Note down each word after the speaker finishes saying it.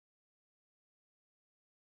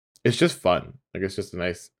It's just fun. Like it's just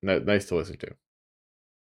nice to listen to.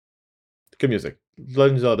 Good music.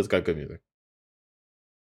 Legend of Zelda's got good music.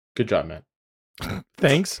 Good job, Matt.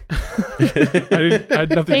 Thanks. I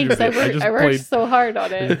had nothing to do with it. I worked so hard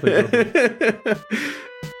on it.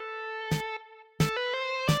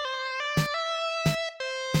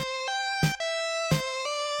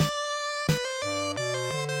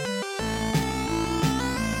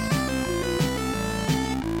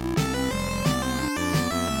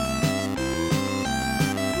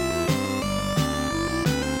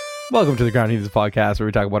 Welcome to the Ground Heathens podcast, where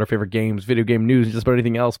we talk about our favorite games, video game news, and just about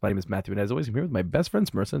anything else. My name is Matthew, and as always, I'm here with my best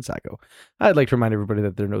friends, Marissa and Sacco. I'd like to remind everybody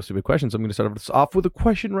that there are no stupid questions, so I'm going to start off with a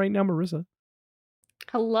question right now, Marissa.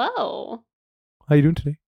 Hello. How you doing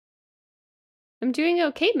today? I'm doing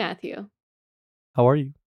okay, Matthew. How are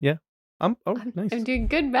you? Yeah. Nice. I'm doing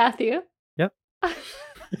good, Matthew. Yeah.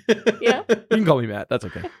 Yeah. You can call me Matt. That's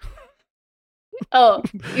okay. Oh,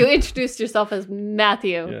 you introduced yourself as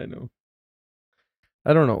Matthew. Yeah, I know.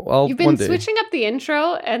 I don't know. You've been switching up the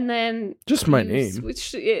intro, and then just my name.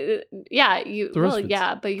 But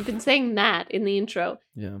you've been saying Matt in the intro.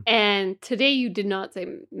 Yeah. And today you did not say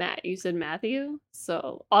Matt. You said Matthew.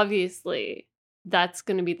 So obviously that's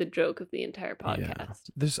going to be the joke of the entire podcast.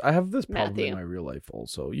 Yeah. I have this problem Matthew. in my real life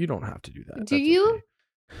also. You don't have to do that. Do you? Okay.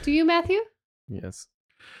 Do you, Matthew? Yes.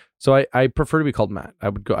 So I prefer to be called Matt. I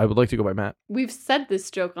would like to go by Matt. We've said this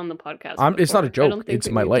joke on the podcast. It's not a joke. It's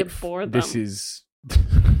my life. This is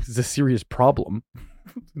a serious problem.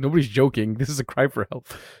 Nobody's joking. This is a cry for help.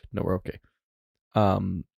 No, we're okay.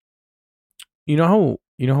 You know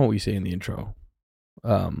how we say in the intro.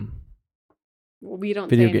 We don't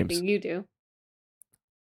video say anything. games. You do.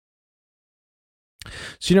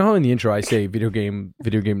 So you know how in the intro I say video game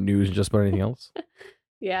news and just about anything else?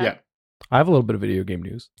 Yeah. I have a little bit of video game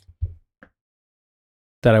news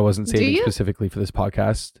that I wasn't saving specifically for this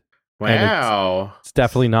podcast. Wow. It's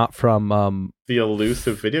definitely not from the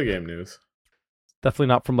elusive video game news. Definitely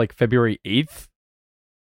not from like February 8th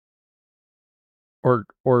or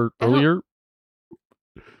earlier.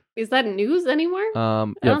 Is that news anymore?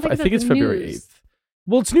 I think it's February 8th.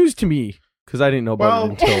 Well, it's news to me because I didn't know about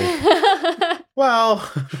it until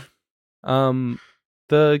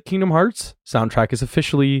the Kingdom Hearts soundtrack is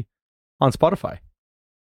officially on Spotify.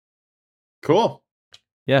 Cool.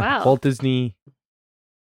 Yeah. Wow. Walt Disney.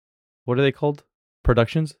 What are they called?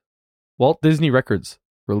 Productions? Walt Disney Records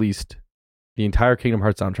released the entire Kingdom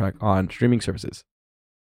Hearts soundtrack on streaming services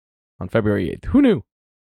on February 8th. Who knew?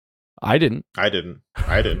 I didn't. I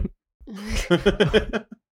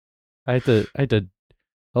had to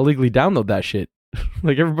illegally download that shit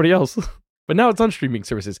like everybody else. But now it's on streaming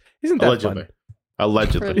services. Isn't that fun?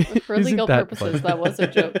 Allegedly. For legal purposes, that was a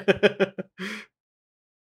joke.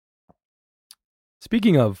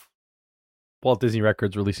 Speaking of Walt Disney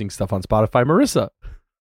Records releasing stuff on Spotify, Marissa.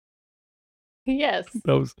 Yes.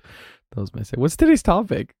 That was my say. What's today's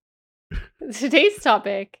topic? Today's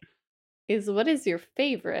topic is, what is your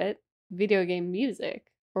favorite video game music?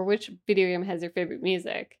 Or which video game has your favorite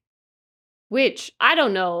music? Which I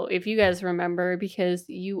don't know if you guys remember, because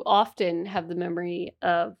you often have the memory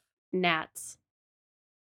of gnats.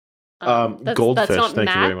 Goldfish, that's not thank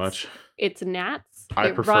gnats, you very much. It's gnats.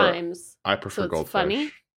 I rhymes. I prefer so it's Goldfish.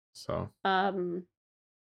 Funny. So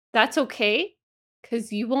that's okay,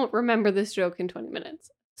 because you won't remember this joke in 20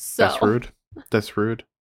 minutes. So That's rude.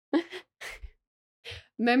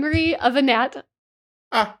 Memory of a gnat.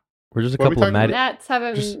 We're just a couple of gnats have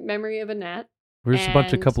a memory of a gnat. We're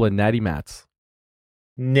just a couple of natty mats.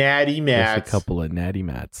 Natty mats. Just a couple of natty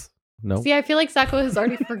mats. No. See, I feel like Sacco has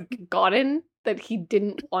already forgotten that he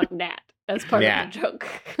didn't want Nat as part of the joke.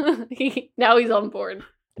 Now he's on board.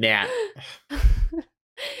 Nat.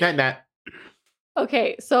 Nat.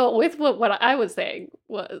 Okay, so with what I was saying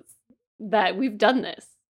was that we've done this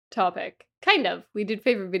topic. Kind of. We did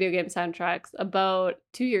favorite video game soundtracks about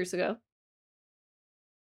 2 years ago.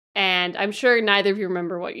 And I'm sure neither of you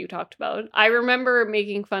remember what you talked about. I remember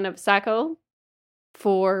making fun of Sacco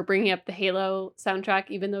for bringing up the Halo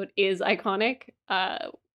soundtrack, even though it is iconic.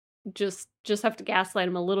 Just have to gaslight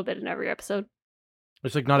him a little bit in every episode.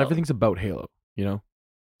 It's like not everything's about Halo, you know?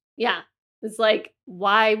 Yeah. It's like,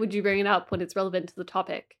 why would you bring it up when it's relevant to the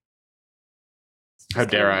topic? How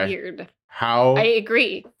dare I? Weird. How I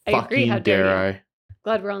agree. How dare I?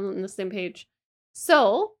 Glad we're on the same page.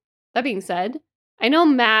 So, that being said, I know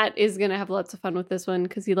Matt is going to have lots of fun with this one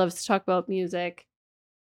because he loves to talk about music.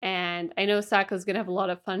 And I know Sacco's going to have a lot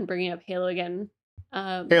of fun bringing up Halo again.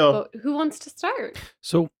 Halo. But who wants to start?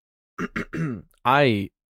 So,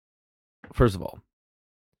 first of all.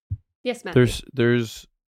 Yes, Matt. There's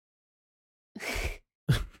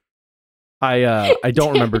I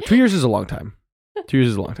don't remember. 2 years is a long time. 2 years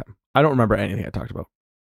is a long time. I don't remember anything I talked about.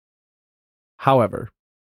 However,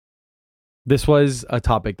 this was a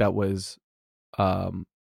topic that was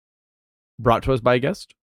brought to us by a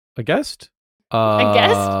guest. A guest? A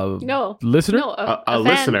guest? No. Listener? No, A fan.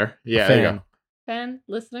 listener. Yeah, there you Fan. go. Fan?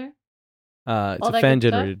 Listener? It's All a that good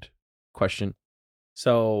fan-generated question.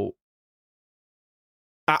 So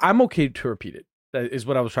I'm okay to repeat it. That is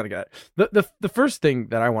what I was trying to get at. The first thing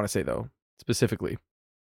that I want to say, though, specifically,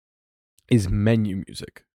 is menu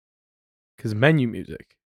music. Because menu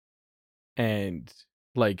music and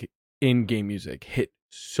like in-game music hit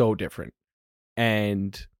so different.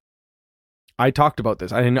 And I talked about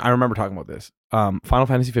this. I remember talking about this. Final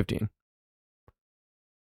Fantasy 15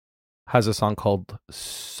 has a song called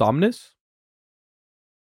Somnus.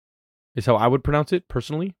 Is how I would pronounce it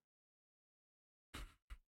personally.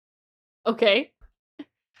 Okay.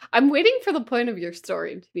 I'm waiting for the point of your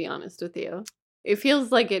story, to be honest with you. It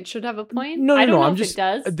feels like it should have a point. No, I don't know I'm if just,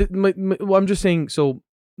 it does. well, I'm just saying, so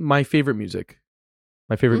my favorite music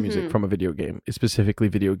Mhm. from a video game is specifically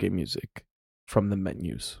video game music from the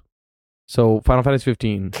menus. So Final Fantasy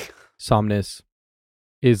 15, Somnus,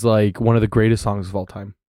 is like one of the greatest songs of all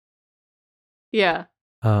time. Yeah.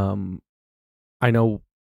 I know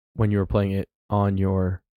when you were playing it on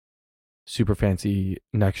your super fancy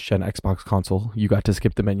next gen Xbox console, you got to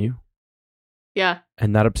skip the menu, Yeah.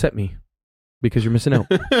 and that upset me because you're missing out.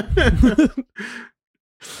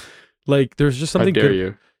 Like, there's just How something dare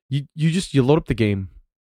good. you? You load up the game,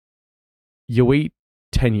 you wait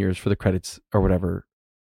 10 years for the credits or whatever,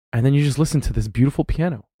 and then you just listen to this beautiful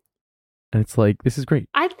piano, and it's like, this is great.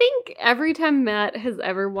 I think every time Matt has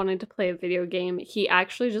ever wanted to play a video game, he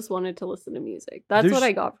actually just wanted to listen to music. That's There's- what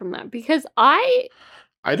I got from that. Because I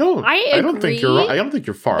don't think you're agree wrong. I don't think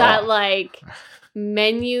you're far that off. like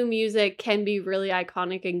menu music can be really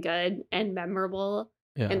iconic and good and memorable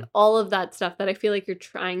Yeah. and all of that stuff that I feel like you're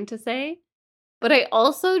trying to say. But I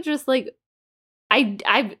also just like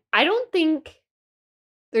I don't think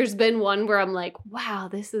there's been one where I'm like, wow,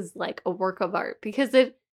 this is like a work of art, because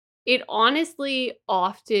it honestly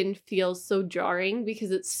often feels so jarring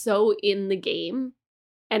because it's so in the game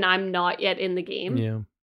and I'm not yet in the game. Yeah.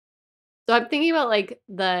 So I'm thinking about like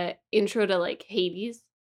the intro to like Hades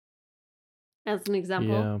as an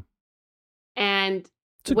example. Yeah. And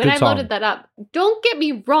It's a when good I song. loaded that up, don't get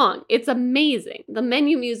me wrong, it's amazing. The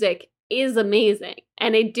menu music is amazing.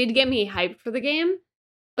 And it did get me hyped for the game.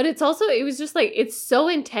 But it was just like, it's so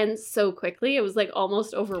intense so quickly. It was like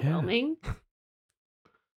almost overwhelming.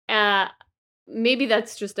 Maybe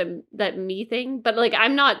that's just that me thing. But like,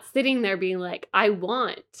 I'm not sitting there being like, I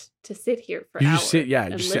want to sit here for You hours just sit, yeah,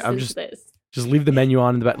 and just sit, listen to this. just leave the menu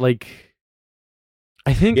on in the back. Like,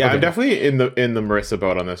 I think, Yeah, okay. I'm definitely in the Marissa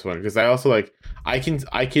boat on this one, because I also like I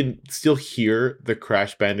can still hear the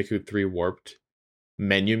Crash Bandicoot 3 Warped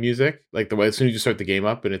menu music, like the way as soon as you start the game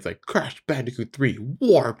up and it's like Crash Bandicoot 3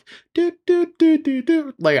 Warped, do do do do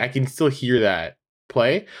do. Like I can still hear that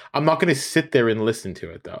play. I'm not gonna sit there and listen to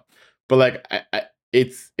it though, but like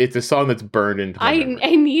it's a song that's burned into my memory.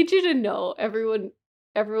 I need you to know, everyone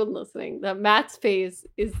listening, that Matt's face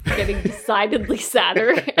is getting decidedly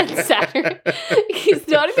sadder and sadder. He's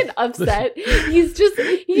not even upset. He's just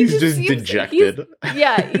dejected.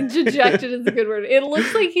 Dejected is a good word. It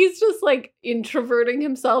looks like he's just like introverting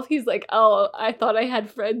himself. He's like, oh, I thought I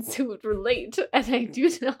had friends who would relate, and I do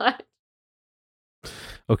not.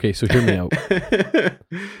 Okay, so hear me out.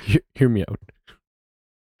 Hear me out.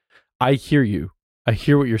 I hear you. I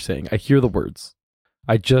hear what you're saying. I hear the words.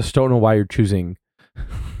 I just don't know why you're choosing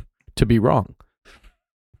to be wrong.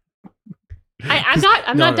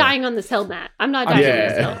 I'm not dying on this hill, Matt. I'm not dying on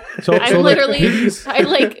this hill. So I'm like, literally, Hades,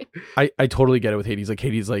 I totally get it with Hades. Like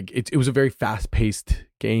Hades, like it was a very fast paced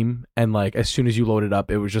game, and like as soon as you load it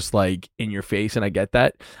up, it was just like in your face, and I get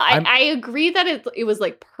that. I agree that it was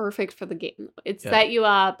like perfect for the game. It set you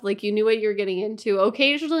up, like you knew what you were getting into.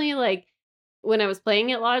 Occasionally, like when I was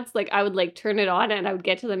playing it lots, like I would like turn it on and I would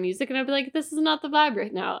get to the music and I'd be like, this is not the vibe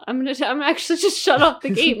right now. I'm actually just shut off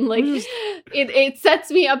the game. Like it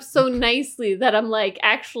sets me up so nicely that I'm like,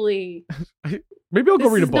 actually, maybe I'll go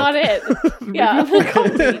read a book. Not it. Yeah,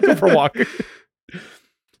 go for a walk.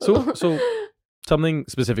 So something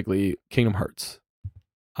specifically, Kingdom Hearts.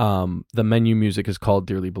 The menu music is called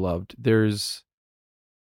Dearly Beloved. There's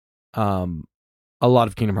a lot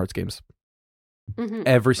of Kingdom Hearts games. Mm-hmm.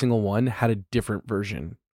 Every single one had a different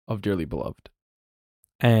version of Dearly Beloved.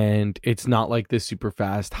 And it's not like this super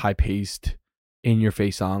fast, high-paced,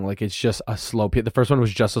 in-your-face song. Like, it's just a slow piano. The first one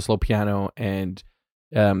was just a slow piano, and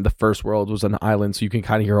the first world was an island, so you can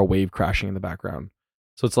kind of hear a wave crashing in the background.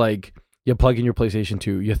 So it's like, You plug in your PlayStation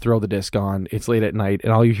 2, you throw the disc on, it's late at night,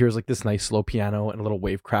 and all you hear is like this nice slow piano and a little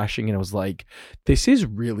wave crashing, and it was like, this is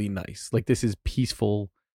really nice. Like, this is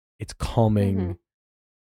peaceful, it's calming.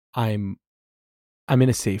 I'm in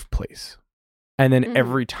a safe place. And then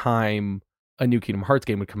every time a new Kingdom Hearts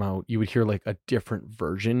game would come out, you would hear like a different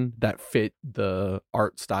version that fit the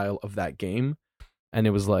art style of that game. And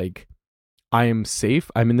it was like, I am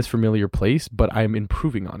safe. I'm in this familiar place, but I'm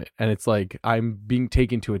improving on it. And it's like, I'm being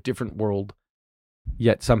taken to a different world,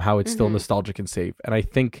 yet somehow it's still nostalgic and safe. And I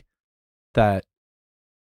think that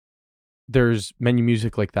there's menu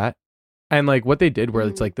music like that. And like what they did where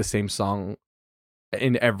it's like the same song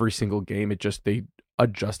in every single game, they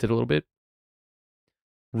adjust it a little bit.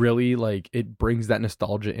 Really, like, it brings that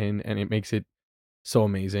nostalgia in and it makes it so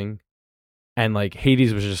amazing. And like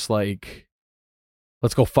Hades was just like,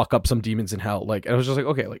 let's go fuck up some demons in hell. Like, and I was just like,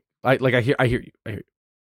 okay, like I hear you.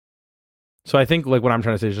 So I think like what I'm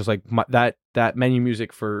trying to say is just like that menu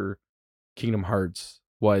music for Kingdom Hearts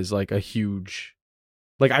was like a huge,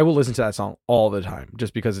 like, I will listen to that song all the time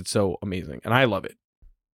just because it's so amazing and I love it.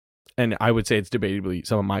 And I would say it's debatably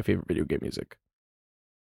some of my favorite video game music.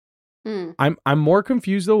 I'm more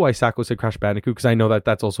confused though why Sacco said Crash Bandicoot, because I know that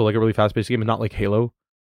that's also like a really fast paced game and not like Halo.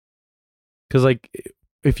 Because like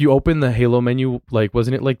if you open the Halo menu, like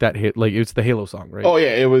wasn't it like that hit? Like it's the Halo song, right? Oh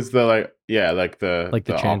yeah, it was the like the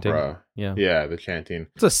chanting. opera. Yeah, the chanting.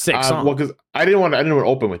 It's a sick song. Well, because I didn't want to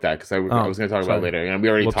open with that because I was going to talk about it later, and we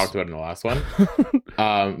already Whoops. talked about it in the last one.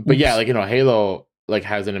 But yeah, like Halo like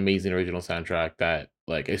has an amazing original soundtrack that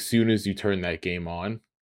like as soon as you turn that game on,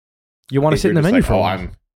 you want to sit in the menu like, for a while.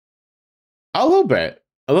 A little bit.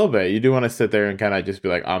 You do want to sit there and kind of just be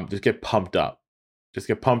like, just get pumped up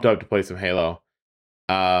to play some Halo.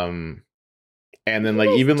 And then like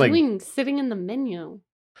even like sitting in the menu.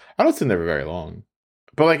 I don't sit there for very long,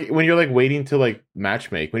 but like when you're like waiting to like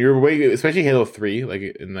matchmake, when you're waiting, especially Halo 3, like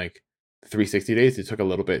in like 360 days, it took a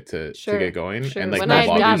little bit to get going, and like when the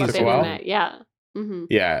lobbies took took a while.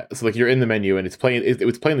 Yeah. So like you're in the menu and it's playing. It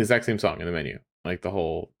was playing the exact same song in the menu, like the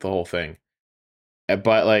whole thing.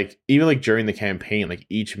 But like even like during the campaign, like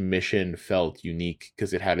each mission felt unique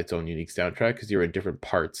because it had its own unique soundtrack because you're in different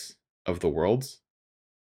parts of the worlds,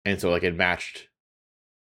 and so like it matched.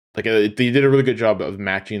 Like they did a really good job of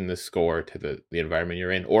matching the score to the environment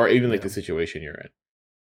you're in, or even like the situation you're in.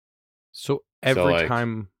 So every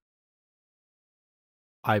time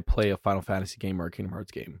I play a Final Fantasy game or a Kingdom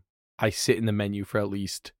Hearts game, I sit in the menu for at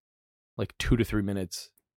least like 2 to 3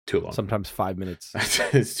 minutes. Too long. Sometimes 5 minutes.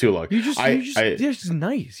 It's too long. It's just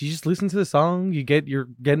nice. You just listen to the song. You're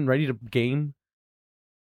getting ready to game.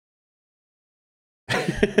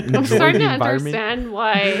 I'm starting to understand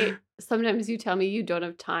why sometimes you tell me you don't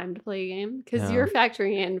have time to play a game because you're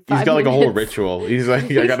factoring in 5 minutes. He's got like a whole ritual. He's like,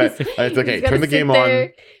 I gotta. It's okay. Turn the game on.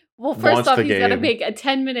 Well, first off, he's got to make a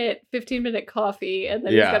 10-minute, 15-minute coffee, and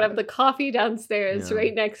then he's got to have the coffee downstairs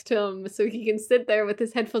right next to him so he can sit there with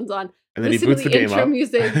his headphones on, and then listen he boots to the the intro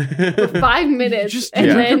music for 5 minutes. You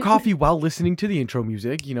drink your coffee while listening to the intro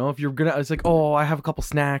music. You know, if you're gonna, it's like, oh, I have a couple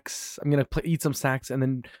snacks. I'm gonna eat some snacks and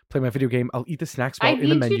then play my video game. I'll eat the snacks while in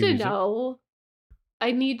the menu music.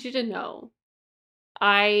 I need you to know.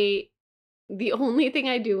 The only thing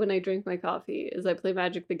I do when I drink my coffee is I play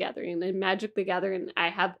Magic the Gathering. And in Magic the Gathering, I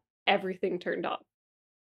have everything turned on.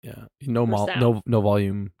 Yeah. No volume. No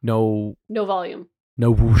volume.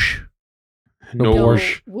 No whoosh. No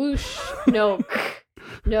whoosh. Whoosh. No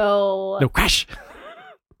crash.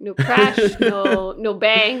 No crash. No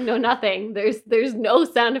bang. No nothing. There's no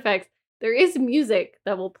sound effects. There is music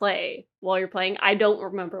that will play while you're playing. I don't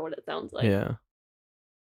remember what it sounds like. Yeah.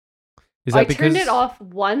 I turned it off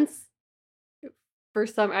once. For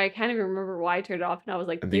some, I can't even remember why I turned it off, and I was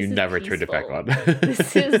like, "This is never peaceful. turned it back on."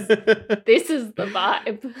 This is the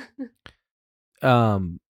vibe.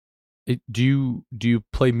 Do you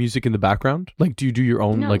play music in the background? Like, do you do your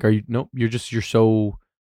own? No. Like, you're so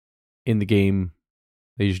in the game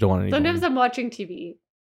that you just don't want any. Sometimes I'm watching TV.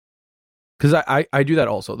 Because I do that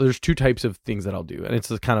also. There's 2 types of things that I'll do, and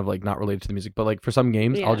it's kind of like not related to the music, but like for some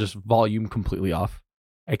games, I'll just volume completely off,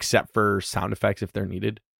 except for sound effects if they're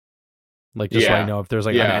needed. Like, just so I know if there's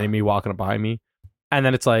like an enemy walking up behind me. And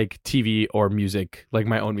then it's like TV or music, like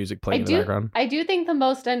my own music playing in the background. I do think the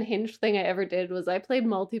most unhinged thing I ever did was I played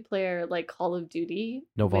multiplayer like Call of Duty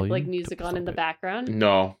with like music on in the background.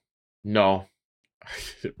 No.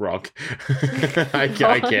 Wrong. I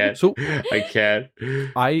can't. So I can't.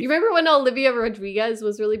 You remember when Olivia Rodriguez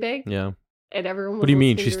was really big? Yeah. And everyone was what do you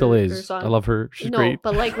mean? She still is. I love her. She's great.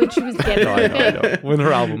 But like when she was getting I know. When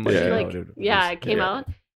her album it came out.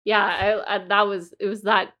 Yeah, it was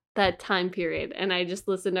that time period, and I just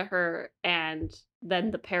listened to her, and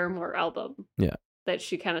than the Paramore album. Yeah. That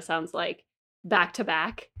she kind of sounds like back to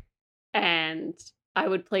back. And I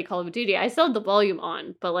would play Call of Duty. I still had the volume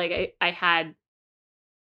on, but like I had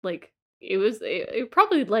like it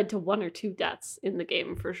probably led to 1 or 2 deaths in the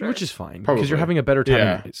game for sure. Which is fine Probably. because you're having a better time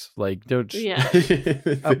Yeah. anyways. Like, don't just, Yeah.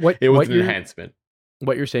 It was an enhancement.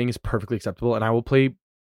 what you're saying is perfectly acceptable, and I will play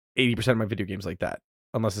 80% of my video games like that,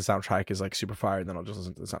 unless the soundtrack is like super fire, and then I'll just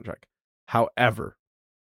listen to the soundtrack. However,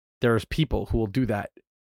 there's people who will do that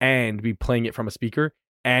and be playing it from a speaker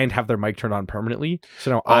and have their mic turned on permanently.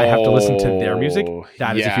 So now I have to listen to their music.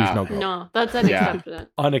 That is a huge no-go. No, that's unacceptable.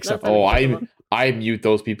 Unacceptable. I mute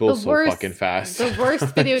those people fucking fast. The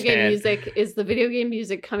worst video game music is the video game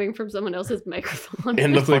music coming from someone else's microphone.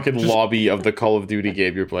 In the fucking lobby of the Call of Duty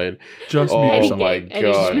game you're playing. Just mute yourself. My Anything.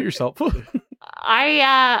 God. Just mute yourself.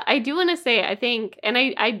 I do want to say, I think, and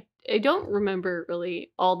I don't remember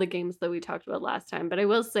really all the games that we talked about last time, but I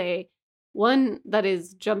will say one that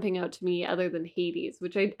is jumping out to me other than Hades,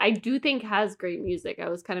 which I do think has great music. I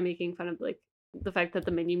was kind of making fun of like the fact that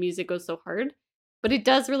the menu music goes so hard, but it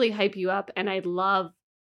does really hype you up. And I love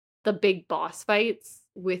the big boss fights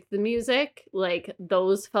with the music. Like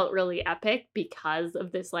those felt really epic because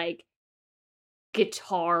of this like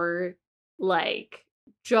guitar, like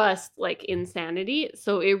just like insanity.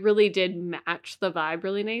 So it really did match the vibe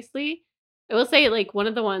really nicely. I will say like one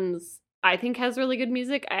of the ones I think has really good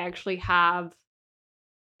music, I actually have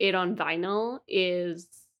it on vinyl, is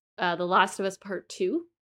The Last of Us Part 2.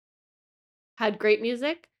 Had great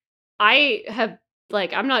music. I have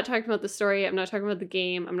like, I'm not talking about the story, I'm not talking about the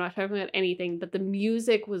game, I'm not talking about anything, but the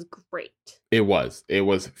music was great. It was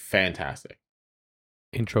fantastic.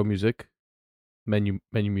 Intro music, menu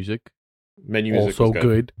music. Menu music also was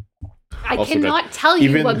good. I Also cannot good. tell you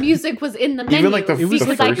Even- what music was in the menu even like the because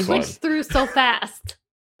I first switched one. through so fast.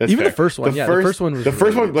 That's Even fair. the first one, the first one was the first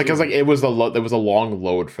really one. good Like I was too. like, there was a long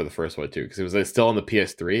load for the first one too, because it was like, still on the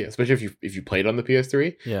PS3, especially if you played on the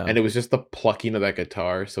PS3, Yeah. and it was just the plucking of that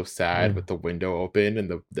guitar, so sad Yeah. with the window open and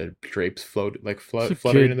the drapes fluttering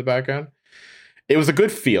good- in the background. It was a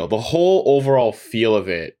good feel. The whole overall feel of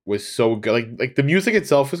it was so good. Like the music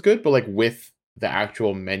itself was good, but like with the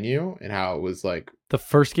actual menu and how it was like The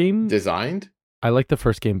first game, designed. I like the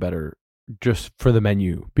first game better just for the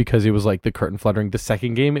menu because it was like the curtain fluttering. The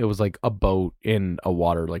second game, it was like a boat in a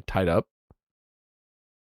water, like tied up.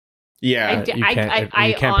 Yeah, You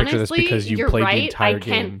can't picture this honestly, because you you're played right, the entire I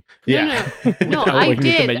can't- game. yeah. No, without I looking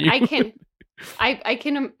at the did. menu.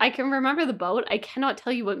 I can remember the boat. I cannot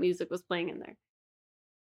tell you what music was playing in there.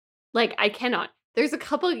 Like I cannot. There's a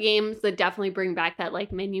couple of games that definitely bring back that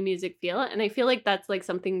like menu music feel, and I feel like that's like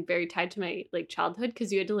something very tied to my like childhood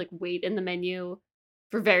because you had to like wait in the menu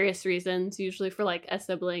for various reasons, usually for like a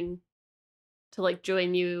sibling to like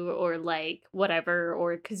join you or like whatever,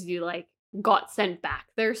 or because you like got sent back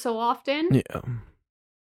there so often. Yeah.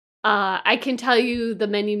 I can tell you the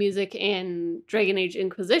menu music in Dragon Age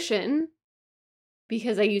Inquisition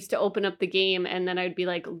because I used to open up the game and then I'd be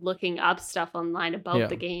like looking up stuff online about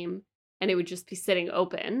the game and it would just be sitting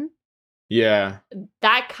open. Yeah.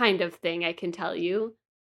 That kind of thing I can tell you.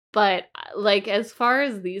 But like as far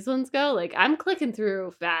as these ones go, like I'm clicking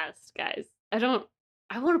through fast, guys. I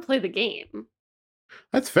want to play the game.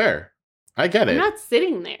 That's fair. I get I'm it. not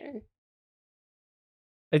sitting there.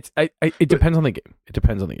 It depends on the game. It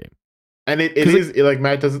depends on the game. And it is like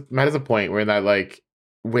Matt has a point where that like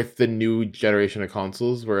with the new generation of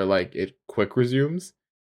consoles where like it quick resumes,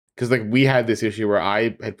 because like we had this issue where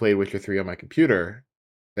I had played Witcher 3 on my computer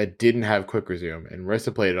that didn't have quick resume, and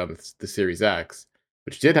Marissa played it on the Series X,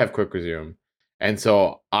 which did have quick resume, and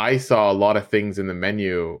so I saw a lot of things in the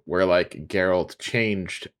menu where like Geralt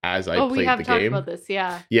changed as I played we have the talked game. about this,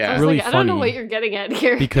 yeah. Yeah. I was Really like, I don't know funny what you're getting at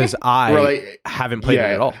here. Because I We're like, haven't played it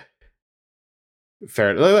at all.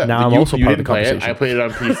 Fair. Now I'm also you part of the didn't play it. conversation. I played it on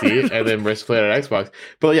PC, and then Marissa played it on Xbox.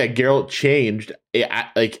 But yeah, Geralt changed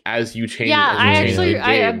like as you changed. Yeah, as you I changed actually, the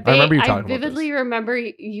game. I remember you talking I about vividly this. remember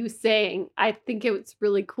you saying, I think it was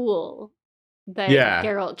really cool that Yeah.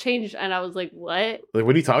 Geralt changed, and I was like, what? Like,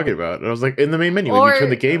 what are you talking about? And I was like, in the main menu, when Or- you turn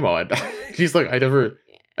the game on. She's like, I've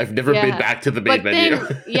never Yeah. been back to the main But menu.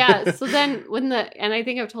 then, yeah, so then and I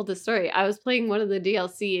think I've told this story, I was playing one of the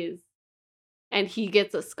DLCs, and he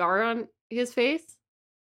gets a scar on his face.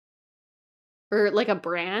 Or like a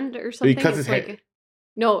brand or something. cuts It's his like, head.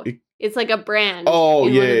 no, it's like a brand. Oh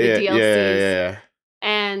in yeah, one of the yeah, DLCs. yeah.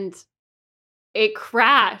 And it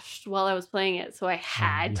crashed while I was playing it, so I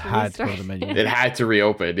had You to had to go restart to the menu. it. It had to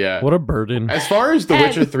reopen. Yeah. What a burden. As far as The And-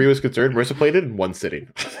 Witcher 3 was concerned, Marissa played it in one sitting.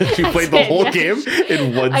 She I played the did, whole yeah. game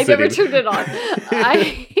in one I sitting. never turned it on.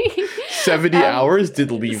 70 Um, hours did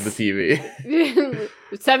leave the TV.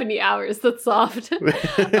 70 hours. That's soft.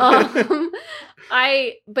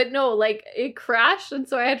 But no, like it crashed, and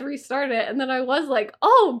so I had to restart it. And then I was like,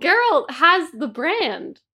 oh, Geralt has the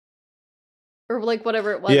brand. Or like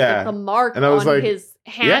whatever it was, like the mark and I was on like, his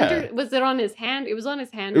hand. yeah. Or was it on his hand? It was on his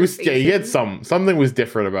hand. It was or yeah. He had facing. something was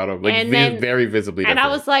different about him, like And then- very visibly. And different.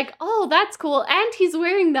 I was like, oh, that's cool. And he's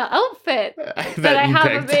wearing the outfit that I you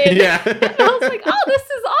have him picked. in. Yeah. And I was like, oh, this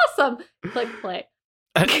is awesome. Click play.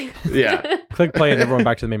 Yeah. Click play and everyone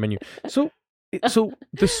back to the main menu. So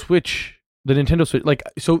the Switch, the Nintendo Switch, like,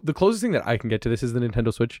 so the closest thing that I can get to this is the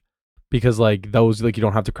Nintendo Switch, because like those, like, you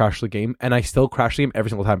don't have to crash the game, and I still crash the game every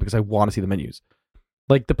single time because I want to see the menus.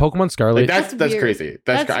 Like the Pokemon Scarlet, Like that's weird. crazy.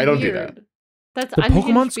 I don't do weird. that. That's the unhinged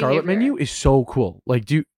Pokemon Scarlet behavior. menu is so cool. Like,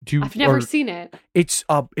 do you? I've never or- seen it. It's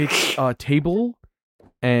a table,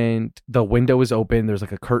 and the window is open. There's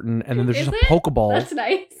like a curtain, and then there's Is just it? a Pokeball. That's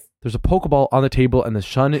nice. There's a Pokeball on the table, and the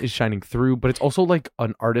sun is shining through. But it's also like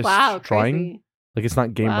an artist Wow, drawing. crazy. Like it's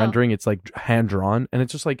not game Wow. rendering. It's like hand drawn, and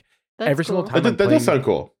it's just like That's every single cool. time That I'm does playing- sound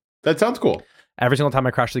cool. That sounds cool. every single time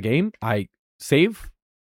I crash the game, I save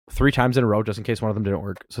 3 times in a row just in case one of them didn't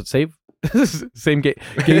work. So it's save, same game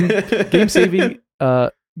saving,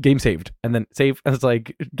 game saved, and then save, and it's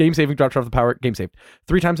like game saving, dropped off the power, game saved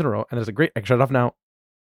 3 times in a row, and there's a great, I can shut it off now.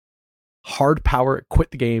 Hard power,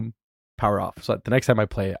 quit the game, power off. So that the next time I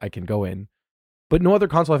play, I can go in. But no other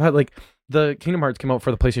console I've had, like the Kingdom Hearts came out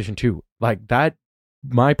for the PlayStation 2. Like that,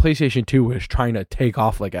 my PlayStation 2 was trying to take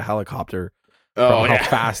off like a helicopter. Oh, How yeah.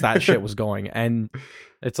 fast that shit was going, and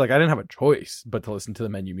it's like I didn't have a choice but to listen to the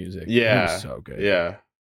menu music. Yeah. It was so good. Yeah.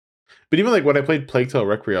 But even like when I played Plague Tale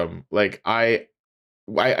Requiem, like I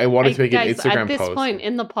wanted to make Guys, an Instagram at this post. point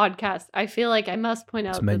in the podcast, I feel like I must point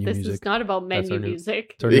out that menu this is music. not about That's menu our new-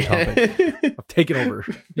 music. It's our new topic. I've taken over.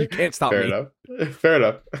 You can't stop Fair me. enough. Fair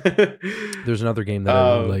enough. There's another game that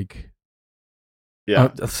I really like.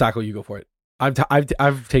 Yeah. Sacco, you go for it.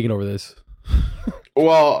 I've taken over this.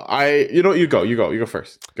 Well, you go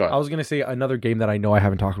first. Go ahead. I was gonna say another game that I know I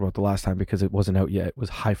haven't talked about the last time because it wasn't out yet was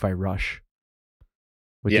Hi-Fi Rush,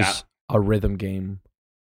 which Yeah. is a rhythm game.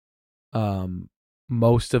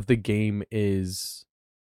 Most of the game is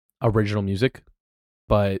original music,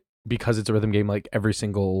 but because it's a rhythm game, like every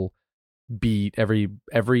single beat, every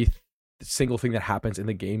single thing that happens in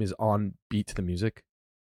the game is on beat to the music,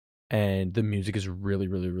 and the music is really,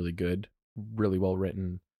 really, really good, really well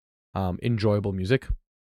written, enjoyable music.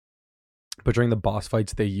 But during the boss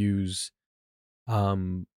fights, they use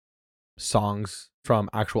songs from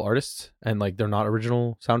actual artists, and like they're not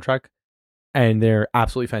original soundtrack, and they're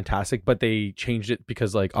absolutely fantastic. But they changed it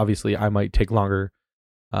because, like, obviously I might take longer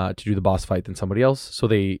to do the boss fight than somebody else, so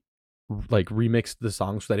they like remixed the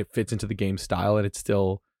song so that it fits into the game style, and it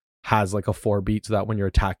still has like a 4 beat, so that when you're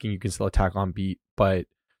attacking you can still attack on beat, but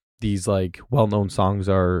these like well-known songs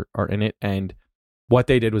are in it. And what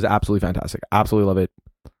they did was absolutely fantastic. Absolutely love it.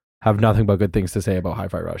 Have nothing but good things to say about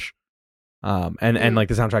Hi-Fi Rush. And like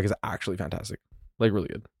the soundtrack is actually fantastic. Like really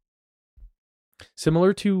good.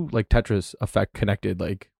 Similar to like Tetris Effect Connected,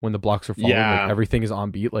 like when the blocks are falling, Yeah. like everything is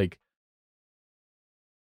on beat, like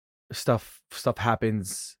stuff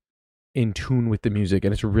happens in tune with the music,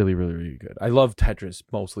 and it's really, really, really good. I love Tetris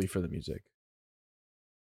mostly for the music.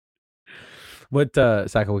 What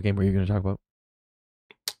Sacco, what game were you going to talk about?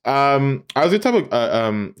 I was gonna talk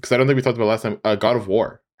about because I don't think we talked about last time. God of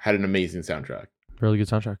War had an amazing soundtrack, Really good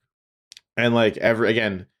soundtrack. and like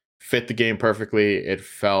again fit the game perfectly. It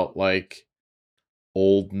felt like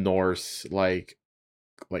Old Norse, like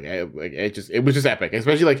it was just epic,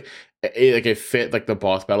 especially like it fit like the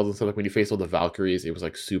boss battles and stuff. Like when you face all the Valkyries, it was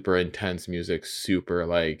like super intense music, super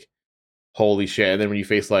like holy shit. And then when you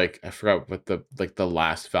face like I forgot what the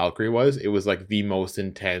last Valkyrie was, it was like the most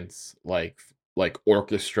intense like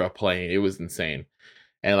orchestra playing. It was insane,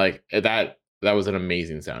 and like that was an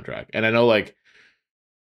amazing soundtrack. And I know like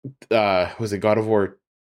was it God of War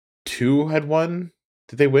 2 had won?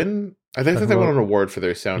 Did they win? I think they won an award for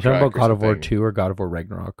their soundtrack. You talking about or God of War something. 2 or God of War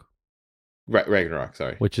Ragnarok? Ragnarok,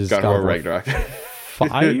 sorry. Which is God of War Ragnarok.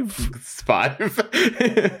 5? 5.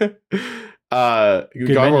 God of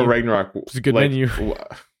War menu. Ragnarok. It's a good menu.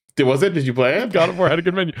 Was it? Did you play it? God of War had a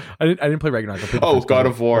good menu. I didn't play Ragnarok. I played the Oh, first God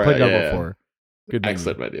of War. I played God of yeah. War 4. Good menu.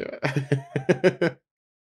 Excellent menu.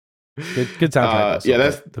 Good soundtrack. Also, yeah,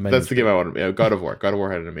 that's but the that's the game I wanted. Yeah, God of War. God of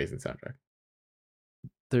War had an amazing soundtrack.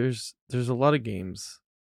 There's a lot of games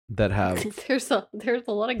that have There's a lot of There's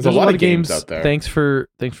games. a lot of games out there. Thanks for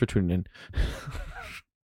tuning in.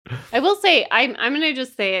 I will say I'm gonna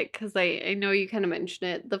just say it because I know you kind of mentioned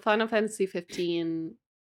it. The Final Fantasy 15,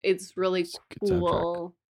 it's really It's a good soundtrack.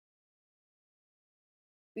 cool.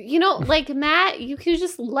 like Matt, you can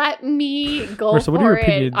just let me go Marissa, what are your for it.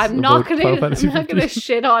 opinions I'm not about Final Fantasy I'm not gonna 15?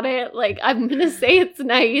 shit on it. Like I'm gonna say it's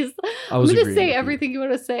nice. I I'm was gonna agreeing say with you. everything you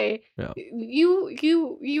want to say. Yeah.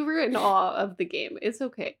 You were in awe of the game. It's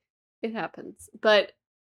okay. It happens. But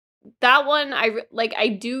that one, I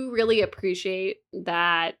do really appreciate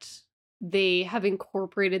that they have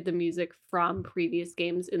incorporated the music from previous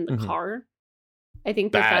games in the Mhm. car. I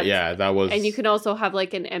think that was. and you can also have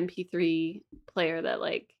like an MP3 player that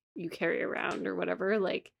like you carry around or whatever.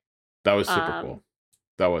 Like That was super cool.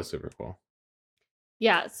 That was super cool.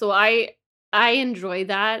 Yeah, so I enjoy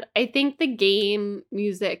that. I think the game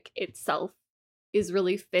music itself is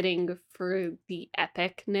really fitting for the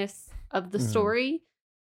epicness of the story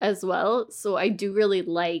as well. So I do really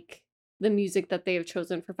like the music that they have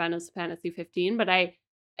chosen for Final Fantasy 15, but I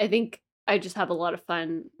think I just have a lot of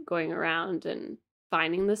fun going around and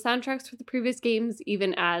finding the soundtracks for the previous games,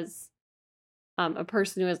 even as a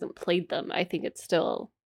person who hasn't played them. I think it's still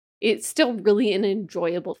really an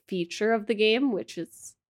enjoyable feature of the game, which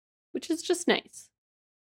is just nice.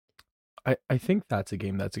 I think that's a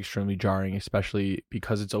game that's extremely jarring, especially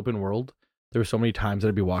because it's open world. There were so many times that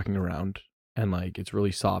I'd be walking around and like it's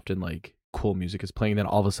really soft and like cool music is playing. Then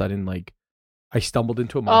all of a sudden, like I stumbled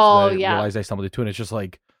into a monster that I realized I stumbled into, and it's just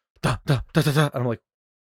like da, da, da, da, da. And I'm like,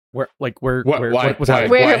 what's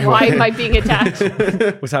happening? Why am I being attacked?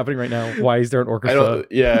 What's happening right now? Why is there an orchestra? Like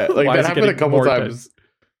that happened a couple times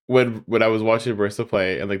when I was watching Marissa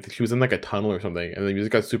play, and like she was in like a tunnel or something, and the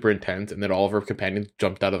music got super intense, and then all of her companions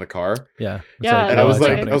jumped out of the car. Yeah, and I was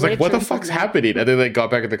like, what the fuck's happening? And then they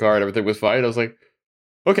got back in the car, and everything was fine. I was like,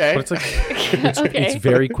 okay, but it's like it's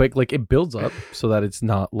very quick. Like it builds up so that it's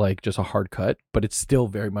not like just a hard cut, but it's still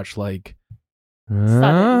very much like.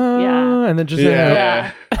 Yeah, and then just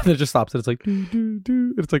and then it just stops and it's like do, do, do.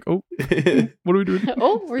 And it's like, oh, what are we doing?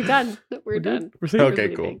 Oh, we're done. We're done. We're saying,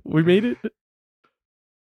 okay, cool. We made it.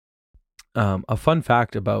 A fun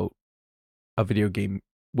fact about a video game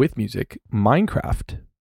with music: Minecraft.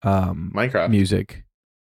 Music,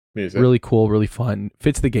 really cool, really fun.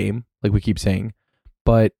 Fits the game, like we keep saying,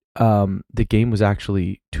 but the game was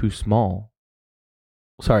actually too small.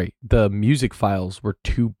 Sorry, the music files were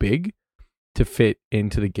too big to fit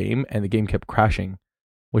into the game, and the game kept crashing,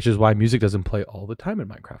 which is why music doesn't play all the time in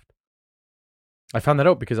Minecraft. I found that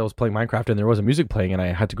out because I was playing Minecraft and there was a music playing, and I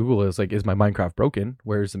had to Google it. I was like, is my Minecraft broken?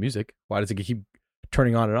 Where's the music? Why does it keep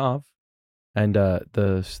turning on and off? And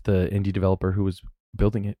the indie developer who was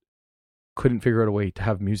building it couldn't figure out a way to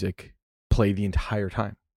have music play the entire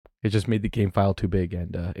time. It just made the game file too big,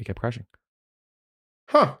 and it kept crashing.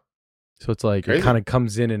 Huh. So it's like, it kind of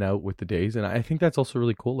comes in and out with the days, and I think that's also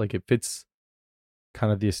really cool. Like it fits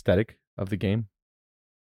kind of the aesthetic of the game.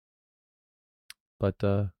 But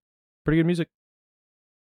pretty good music.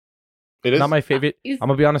 It is not my favorite. I'm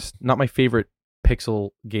gonna be honest, not my favorite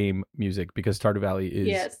pixel game music, because Stardew Valley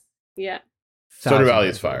is Stardew Valley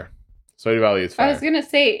is fire. Stardew Valley is fire. I was gonna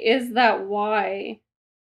say, is that why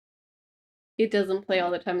it doesn't play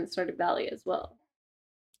all the time in Stardew Valley as well?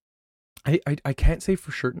 I can't say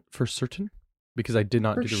for certain because I did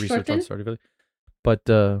not do the research on Stardew Valley. But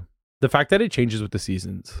the fact that it changes with the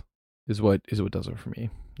seasons is what does it for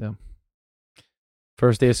me. Yeah.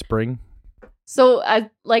 First day of spring. So I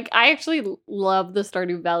actually love the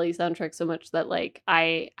Stardew Valley soundtrack so much that like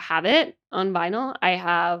I have it on vinyl. I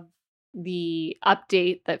have the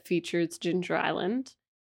update that features Ginger Island,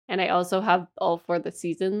 and I also have all 4 of the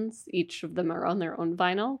seasons. Each of them are on their own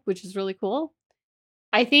vinyl, which is really cool.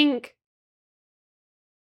 I think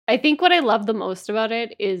what I love the most about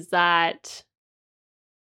it is that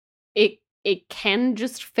it can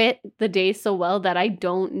just fit the day so well that I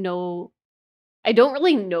don't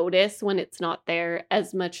really notice when it's not there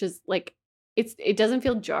as much as like it doesn't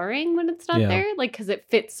feel jarring when it's not there, like because it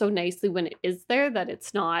fits so nicely when it is there that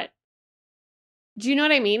it's not. Do you know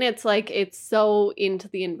what I mean? It's like it's so into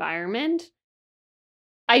the environment.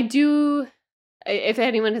 I do. If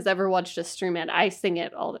anyone has ever watched a stream it, I sing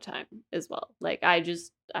it all the time as well. Like I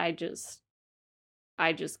just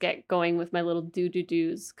get going with my little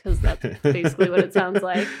do-do-dos because that's basically what it sounds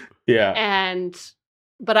like. Yeah.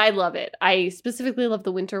 But I love it. I specifically love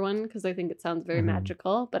the winter one because I think it sounds very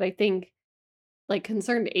magical. But I think like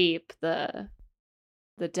Concerned Ape, the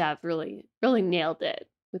dev really, really nailed it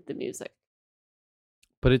with the music.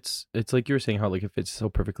 But it's like you were saying how like it fits so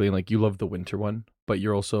perfectly, and like you love the winter one, but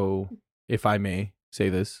you're also, if I may say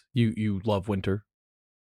this, you love winter.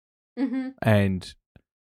 Mm-hmm. And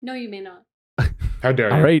no, you may not. How dare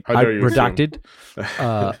you? All right, How dare you redacted.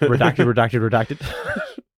 Redacted.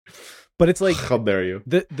 But it's like How dare you?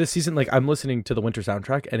 the season, like I'm listening to the winter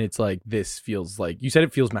soundtrack and it's like, this feels like, you said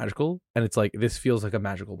it feels magical, and it's like, this feels like a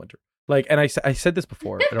magical winter. Like, and I said this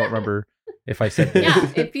before. I don't remember if I said this.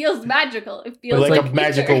 Yeah, it feels magical. It feels Like like a winter.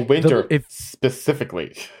 magical winter, If-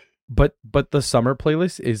 specifically. But the summer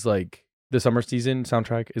playlist is like, the summer season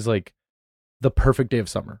soundtrack is like the perfect day of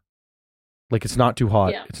summer. Like, it's not too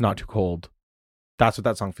hot. Yeah. It's not too cold. That's what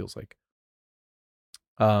that song feels like.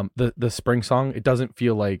 The spring song, it doesn't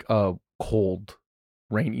feel like a cold,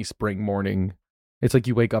 rainy spring morning. It's like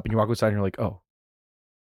you wake up and you walk outside and you're like, oh,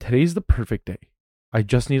 today's the perfect day. I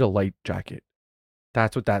just need a light jacket.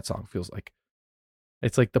 That's what that song feels like.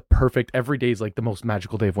 It's like the perfect, every day is like the most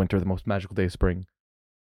magical day of winter, the most magical day of spring.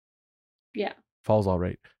 Yeah. Fall's all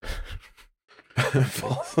right.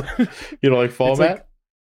 Fall. You don't like fall, It's Matt? like-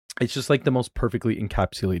 It's just like the most perfectly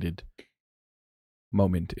encapsulated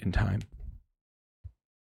moment in time.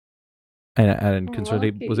 And Oh, Concerned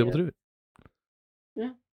well, Ape was able to do it.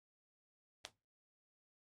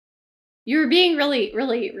 You were being really,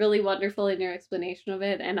 really, really wonderful in your explanation of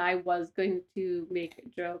it, and I was going to make a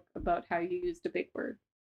joke about how you used a big word.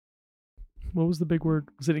 What was the big word?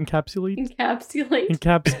 Was it encapsulate? Encapsulate.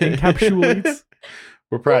 Encapsulates.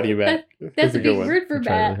 We're proud of you, Matt. That's It's a good big one. word for I'm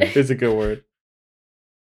trying Matt. to It's a good word.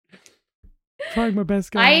 Trying my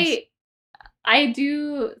best, guys. I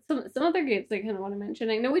do some other games I kind of want to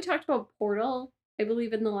mention. I know we talked about Portal, I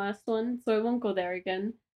believe, in the last one, so I won't go there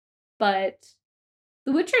again. But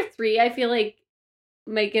The Witcher 3, I feel like,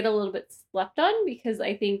 might get a little bit slept on because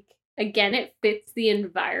I think, again, it fits the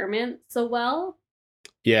environment so well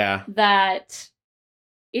Yeah. that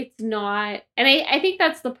it's not, and I think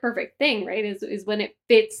that's the perfect thing, right? Is when it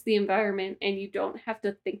fits the environment and you don't have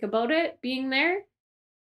to think about it being there,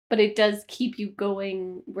 but it does keep you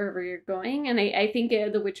going wherever you're going. And I think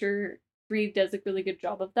The Witcher 3 does a really good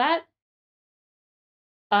job of that.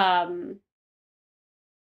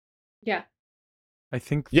 Yeah. I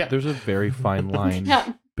think Yeah. there's a very fine line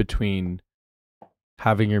Yeah. between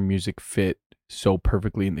having your music fit so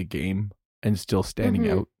perfectly in the game and still standing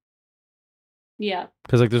Mhm. out. Yeah.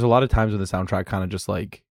 Because like there's a lot of times when the soundtrack kind of just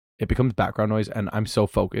like, it becomes background noise and I'm so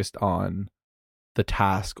focused on the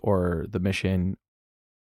task or the mission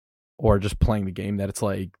or just playing the game that it's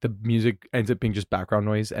like the music ends up being just background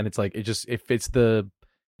noise, and it's like it fits the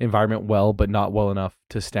environment well but not well enough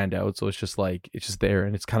to stand out, so it's just like it's just there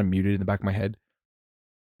and it's kind of muted in the back of my head.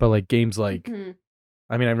 But like games like Mhm.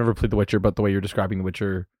 I mean, I've never played The Witcher, but the way you're describing The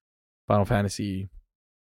Witcher, Final Fantasy,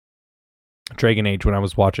 Dragon Age, when I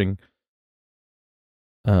was watching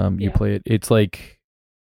you Yeah. play it, it's like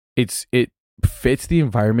it fits the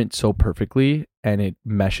environment so perfectly and it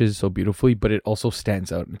meshes so beautifully, but it also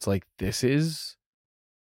stands out and it's like, this is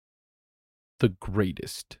the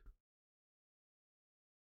greatest.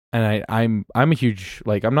 And I'm a huge,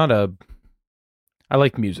 like, I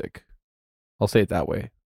like music. I'll say it that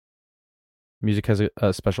way. Music has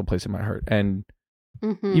a special place in my heart. And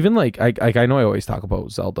Mhm. even like I know I always talk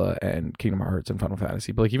about Zelda and Kingdom Hearts and Final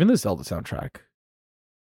Fantasy, but like even the Zelda soundtrack,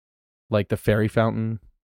 like the Fairy Fountain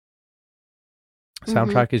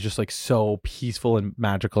soundtrack is just like so peaceful and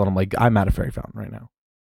magical, and I'm like, I'm at a fairy fountain right now.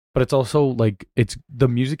 But it's also like the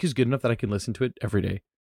music is good enough that I can listen to it every day.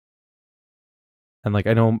 And like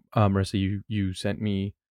I know Marissa, you sent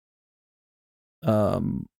me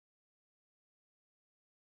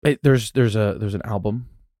there's an album,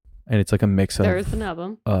 and it's like a mix of There's an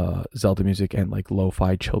album. Zelda music and like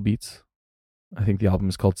lo-fi chill beats. I think the album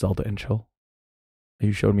is called Zelda and Chill.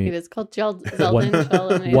 You showed me It is called Zelda and one, Chill,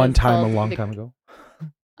 and it one is time a called long time ago.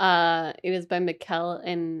 It is by Mikkel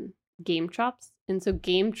and Game Chops. And so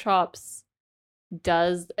Game Chops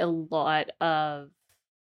does a lot of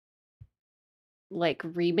like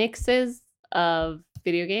remixes of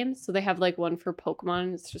video games. So they have like one for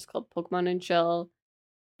Pokemon. It's just called Pokemon and Chill.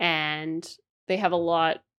 And they have a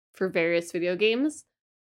lot for various video games.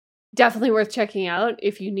 Definitely worth checking out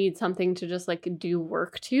if you need something to just like do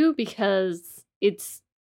work to, because it's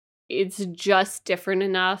just different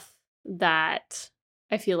enough that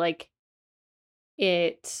I feel like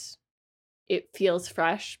it feels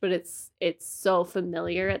fresh, but it's so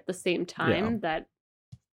familiar at the same time that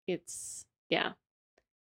it's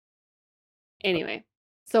Anyway,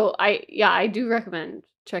 so I do recommend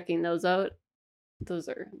checking those out. Those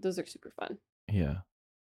are super fun. Yeah.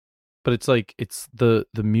 But it's like it's the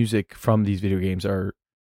music from these video games are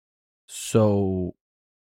so,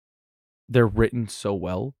 they're written so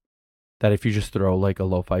well that if you just throw like a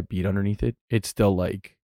lo-fi beat underneath it, it's still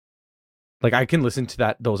like I can listen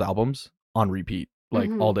to those albums on repeat like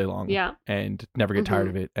all day long, Yeah. and never get tired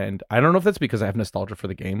of it. And I don't know if that's because I have nostalgia for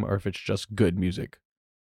the game or if it's just good music.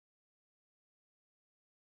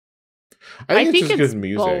 I think it's think just it's good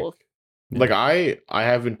music. both. Like I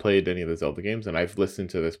haven't played any of the Zelda games, and I've listened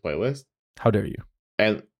to this playlist. How dare you?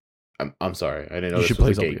 And I'm sorry, I didn't know You this should was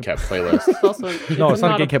play a Zelda gate games. kept playlist. It's also No, it's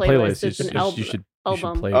not a Game playlist. It's an album. You should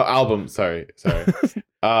album. play. Album, sorry.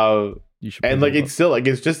 You should play And like Zelda. it's still like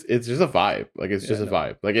it's just a vibe. Like it's just a no.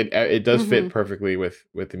 vibe. Like it does Mhm. fit perfectly with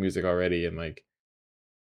the music already, and like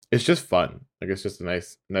it's just fun. Like it's just a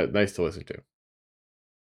nice to listen to.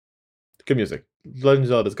 Good music. Legend of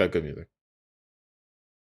Zelda's got good music.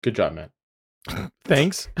 Good job, man.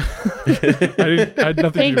 Thanks. I had nothing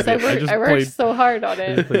to Thanks. do with it. I just I worked played. so hard on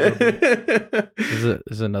it. This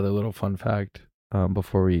is another little fun fact.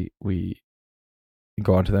 Before we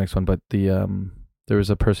go on to the next one, but there was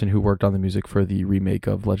a person who worked on the music for the remake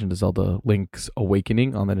of Legend of Zelda: Link's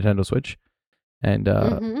Awakening on the Nintendo Switch, and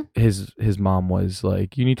Mhm. his mom was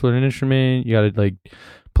like, "You need to learn an instrument. You got to like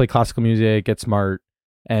play classical music, get smart."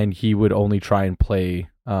 And he would only try and play.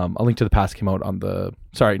 A Link to the Past came out on the.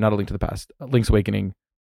 Sorry, not A Link to the Past. Link's Awakening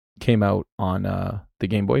came out on the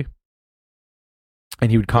Game Boy,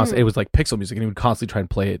 and he would constantly. It was like pixel music, and he would constantly try and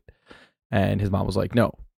play it. And his mom was like,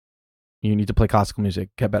 "No, you need to play classical music.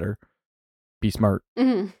 Get better. Be smart."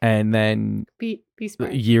 Mhm. And then Be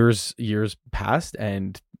smart. years passed,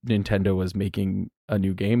 and Nintendo was making a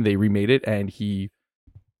new game. They remade it, and he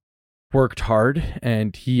worked hard,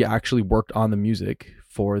 and he actually worked on the music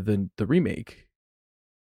for the remake.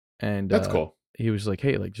 And That's cool. He was like,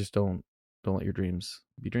 "Hey, like just don't let your dreams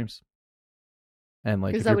be dreams." And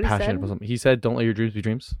like Is if that you're what he passionate said? about something, he said, "Don't let your dreams be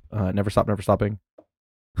dreams. Never stop, never stopping."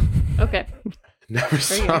 Okay. Never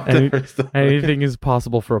stop. Any- Never stop. Anything is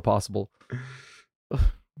possible for a possible. It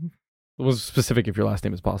was specific if your last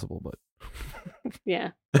name is possible, but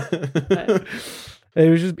Yeah. it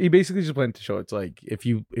was just he basically just went to show it's like if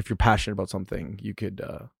you're passionate about something, you could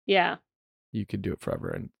Yeah. do it forever,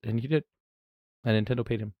 and he did. And Nintendo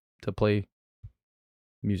paid him to play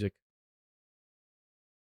music.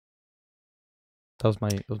 That was my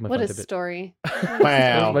What fun a tidbit. story. Wow.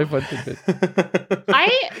 That was my fun tidbit.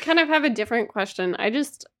 I kind of have a different question. I'm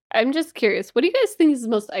just curious. What do you guys think is the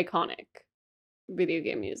most iconic video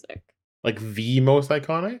game music? Like the most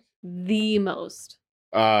iconic? The most.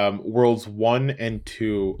 Worlds 1 and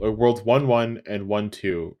 2, or Worlds 1 and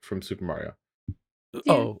 1-2 from Super Mario.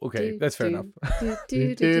 Oh, okay, that's fair enough. And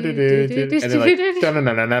then like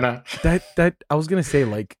da-na-na-na-na-na. That I was gonna say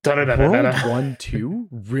like Da-da-da-da-da-da. World 1, 2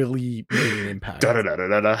 really made an impact.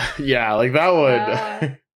 Da-da-da-da-da-da. Yeah, like that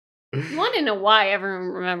one. You want to know why everyone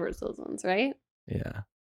remembers those ones, right? Yeah.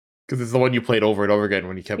 Because it's the one you played over and over again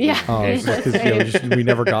when you kept Yeah. losing the Oh, game. because we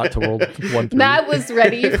never got to World 1, 3. Matt was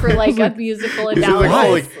ready for like a musical This is like, oh,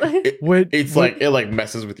 analysis. It's like it like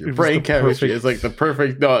messes with your It was brain the chemistry. perfect- It's like the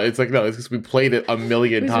perfect. No, it's like no. It's because we played it a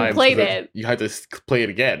million Because we times. played 'cause it. You had to play it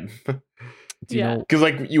again Do you Yeah. know? because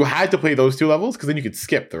like you had to play those 2 levels because then you could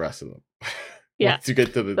skip the rest of them. Yeah. Once you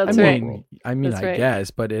get to the That's the right. world. I mean, That's I right. guess,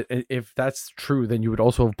 but if that's true, then you would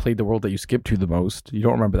also have played the world that you skipped to the most. You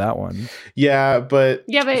don't remember that one. Yeah, but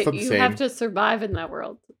Yeah, it's but not the you same. have to survive in that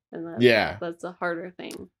world. And Yeah. that's a harder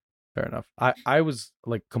thing. Fair enough. I was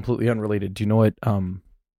like completely unrelated. Do you know what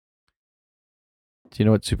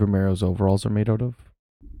Super Mario's overalls are made out of?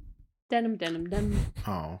 Denim.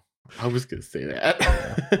 Oh, I was gonna say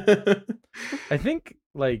that. I think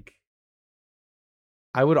like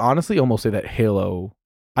I would honestly almost say that Halo.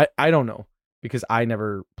 I don't know because I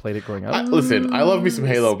never played it growing up. Listen, I love me some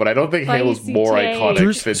Halo, but I don't think Halo's Spicy more take. iconic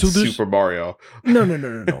There's- than so there's- Super Mario.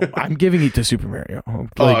 No. I'm giving it to Super Mario. Like,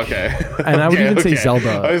 Oh, okay. And I would Okay, even say okay.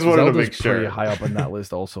 Zelda. I just wanted Zelda's to make sure. pretty high up on that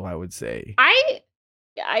list. Also, I would say.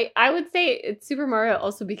 I would say it's Super Mario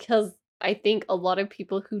also because I think a lot of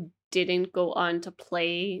people who didn't go on to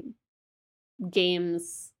play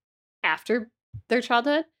games after their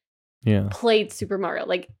childhood Yeah. played Super Mario.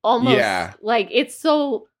 Like almost Yeah. like it's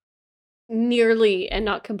so nearly and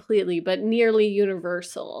not completely, but nearly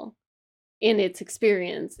universal in its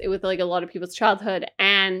experience with like a lot of people's childhood,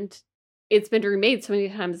 and it's been remade so many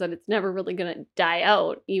times that it's never really gonna die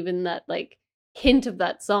out, even that like hint of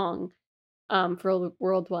that song for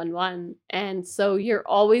World 1-1. And so you're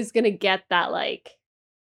always gonna get that like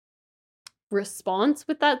response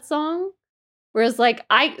with that song. Whereas like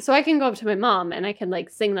I can go up to my mom and I can like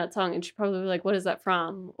sing that song and she'd probably be like, what is that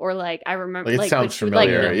from? Or like I remember Like, it like sounds but she would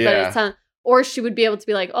familiar, like but yeah. it sound, or she would be able to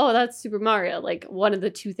be like, oh, that's Super Mario. Like one of the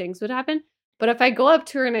two things would happen. But if I go up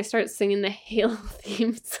to her and I start singing the Halo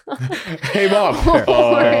theme song, Hey, Mom.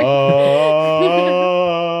 or-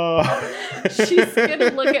 she's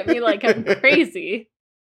gonna look at me like I'm crazy.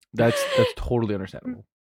 That's totally understandable.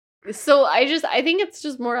 So I think it's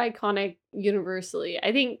just more iconic universally.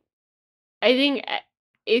 I think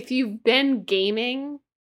if you've been gaming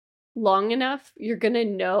long enough, you're gonna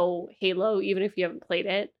know Halo even if you haven't played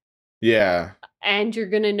it, Yeah. and you're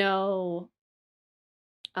gonna know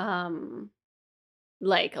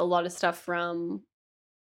like a lot of stuff from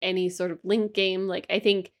any sort of Link game. Like I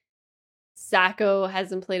think Sacco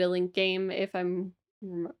hasn't played a Link game if I'm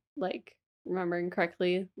like remembering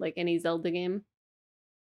correctly, like any Zelda game.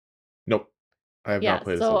 Nope. I have Yeah, not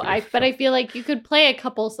played a so Zelda game. I feel like you could play a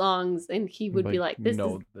couple songs and he would be like, this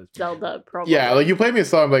no, is that's- Zelda probably. Yeah, like you play me a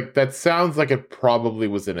song, like that sounds like it probably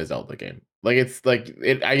was in a Zelda game. Like it's like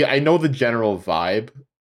it. I know the general vibe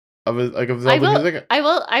of Zelda music. I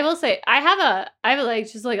will say I have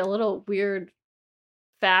like just like a little weird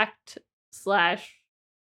fact slash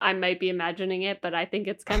I might be imagining it, but I think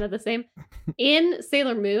it's kind of the same. In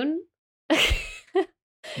Sailor Moon,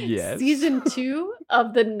 Yes. season 2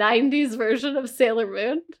 of the 90s version of Sailor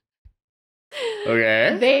Moon.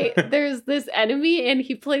 Okay. There's this enemy and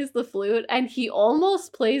he plays the flute and he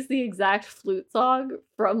almost plays the exact flute song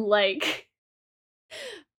from like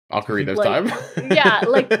Ocarina of like, Time. yeah,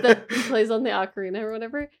 like he plays on the ocarina or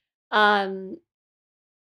whatever.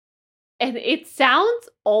 And it sounds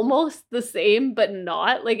almost the same, but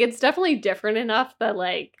not. Like it's definitely different enough that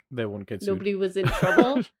like they won't get sued. nobody was in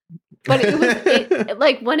trouble. But it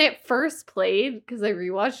like when it first played, because I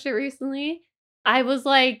rewatched it recently, I was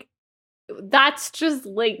like, that's just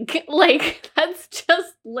Link. Like that's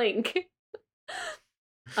just Link.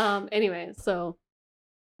 Anyway, so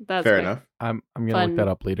that's Fair enough. I'm gonna Fun. look that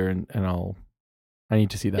up later and I need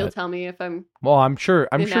to see You'll that. tell me if I'm Well, I'm sure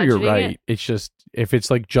you're imagining right. it. It's just if it's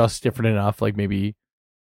like just different enough, like maybe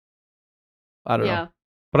I don't know.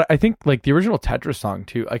 But I think like the original Tetris song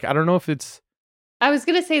too. Like I don't know if it's. I was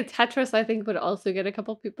gonna say Tetris. I think would also get a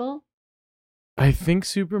couple people. I think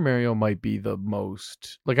Super Mario might be the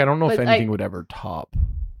most. Like I don't know if But anything would ever top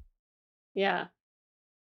Yeah,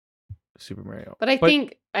 Super Mario. but I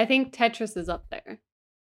think Tetris is up there.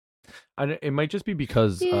 It might just be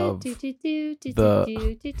because of It's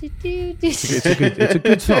it's a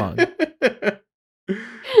good song.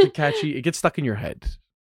 It's catchy. It gets stuck in your head.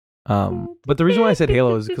 But the reason why I said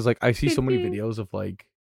Halo is because like I see so many videos of like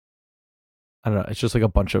I don't know. It's just like a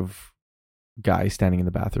bunch of guys standing in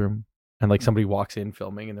the bathroom, and like somebody walks in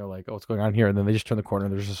filming, and they're like, "Oh, what's going on here?" And then they just turn the corner,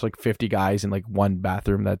 and there's just like 50 guys in like one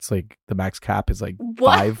bathroom. That's like the max cap is like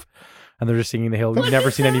 5, and they're just singing the Halo. We've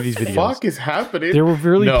never seen any of these videos. What the fuck is happening? They were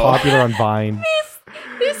really popular on Vine.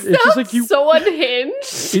 This It's just sounds like so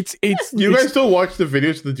unhinged. It's You guys still watch the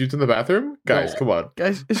videos of the dudes in the bathroom? Guys, No. come on.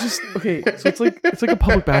 guys. It's just okay. So it's like a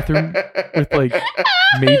public bathroom with like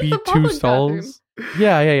maybe It's a 2 public stalls.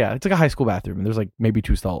 Yeah. It's like a high school bathroom, and there's like maybe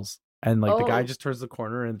 2 stalls, and like the guy Oh. just turns the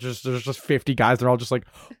corner, and there's just 50 guys. They're all just like,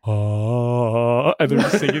 oh, and they're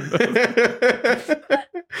just singing.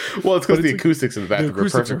 Well, it's because But the it's like- acoustics in the The bathroom are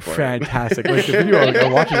acoustics perfect are for it. fantastic. Like the video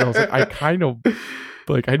I'm watching, I was like, I kind of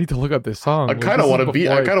like I need to look up this song. I Like, kind this of is want to be.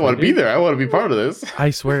 before I kind of want to played be it. there. I want to be part of this. I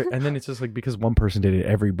swear. And then it's just like because one person did it,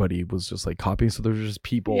 everybody was just like copying. So there's just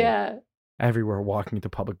people Yeah. everywhere walking into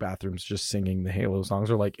public bathrooms just singing the Halo songs,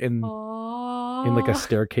 or like in like a Aww.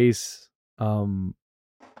 staircase,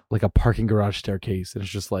 like a parking garage staircase, and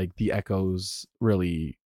it's just like the echoes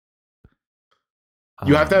really.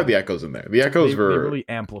 You have to have the echoes in there. The echoes they were. really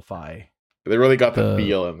amplify They really got the the-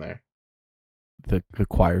 feel in there. the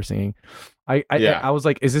choir singing. Yeah. I was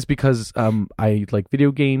like, is this because I like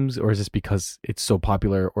video games, or is this because it's so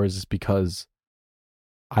popular, or is this because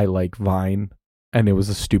I like Vine and it was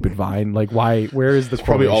a stupid Vine? Like why where is the It's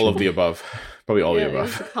probably all of correlation? the above. Probably all Yeah, the it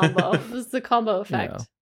was above. the combo. It was the combo effect.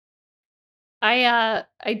 I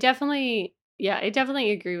definitely I definitely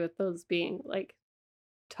agree with those being like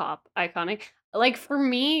top iconic. Like for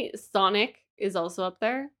me, Sonic is also up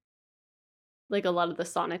there. Like a lot of the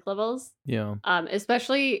Sonic levels. Yeah.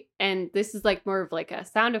 Especially, and this is like more of like a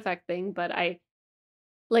sound effect thing, but I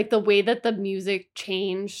like the way that the music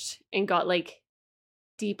changed and got like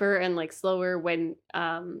deeper and like slower when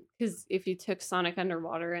because if you took Sonic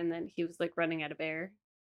underwater and then he was like running out of air,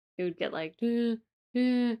 it would get like "Duh,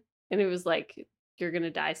 duh," and it was like you're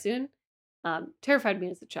gonna die soon. Terrified me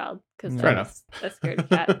as a child because Fair I enough. was a scaredy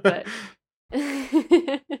cat, but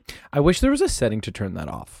I wish there was a setting to turn that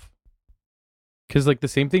off. Cause like the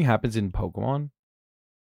same thing happens in Pokemon.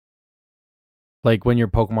 Like when your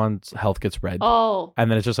Pokemon's health gets red. oh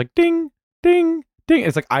And then it's just like ding, ding, ding.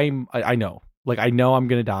 It's like I know. Like I know I'm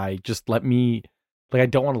gonna die. Just let me like I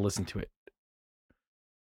don't want to listen to it.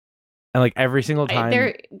 And like every single time,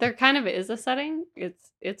 there kind of is a setting.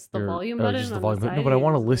 It's the volume or button. just the on volume. the No, side. but I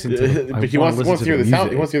want to listen to. But he wants to hear the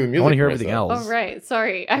sound. He wants to hear the music. I want to hear everything Marissa. else. Oh right,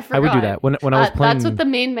 sorry, I forgot. I would do that when I was playing. That's what the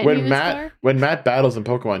main menu is for. When Matt battles in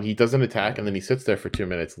Pokemon, he doesn't attack and then he sits there for 2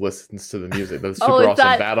 minutes, listens to the music. That's super awesome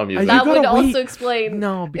battle music. That would wait. also explain.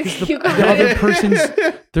 No, because the other person's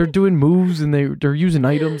they're doing moves and they're using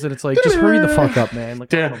items and it's like just hurry the fuck up, man. Like,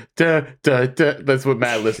 that's what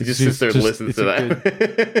Matt listens. He just sits there and listens to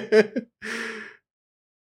that.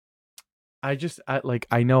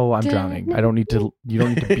 I know I'm drowning. I don't need to. You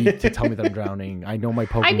don't need to beat to tell me that I'm drowning. I know my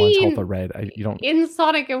Pokemon's health are red. You don't. In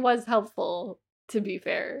Sonic, it was helpful, to be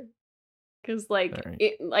fair, because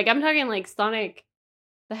I'm talking like Sonic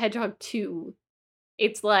the Hedgehog 2.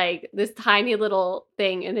 It's like this tiny little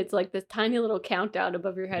thing, and it's like this tiny little countdown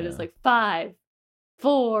above your head is like 5,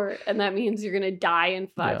 4, and that means you're gonna die in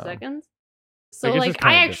 5 seconds. So like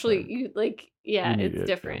I actually it's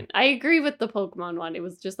different. I agree with the Pokemon one. It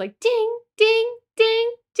was just like ding, ding,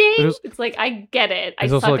 ding, ding. It's like I get it. I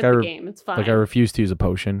suck at the game. It's fine. Like I refuse to use a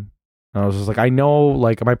potion. I was just like, I know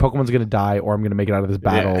like my Pokemon's gonna die or I'm gonna make it out of this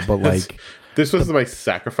battle, but like this was my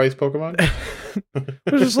sacrifice Pokemon.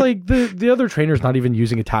 It's just like the other trainer's not even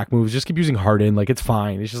using attack moves. Just keep using Harden. Like it's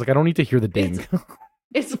fine. It's just like I don't need to hear the ding.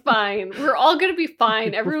 It's fine. We're all gonna be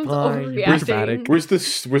fine. Everyone's overreacting. Where's the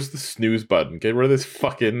snooze button? Get rid of this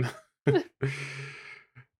fucking.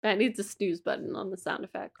 That needs a snooze button on the sound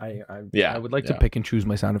effect. I would like to pick and choose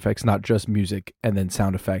my sound effects, not just music and then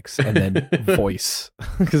sound effects and then voice,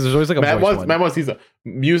 because there's always like a voice one. Matt wants these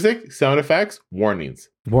music, sound effects, warnings.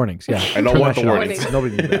 Warnings, yeah. I don't want the warnings.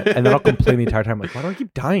 Nobody needs that. And then I'll complain the entire time, like, why do I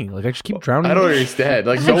keep dying? Like I just keep drowning. I don't understand.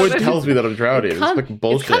 Like no one tells me that I'm drowning. It's fucking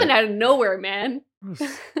bullshit. It's coming out of nowhere, man.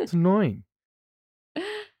 It's annoying. All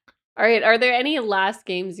right, are there any last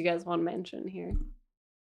games you guys want to mention here?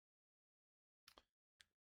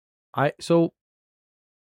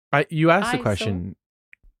 You asked the question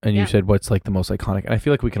and you said what's like the most iconic, and I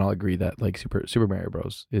feel like we can all agree that like Super Mario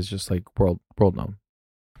Bros is just like world known.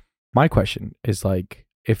 My question is like,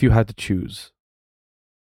 if you had to choose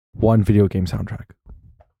one video game soundtrack,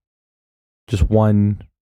 just one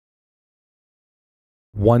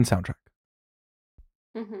soundtrack,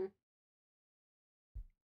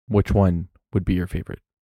 which one would be your favorite?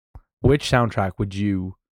 Which soundtrack would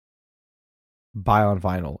you buy on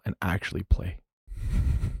vinyl and actually play?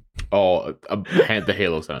 Oh, the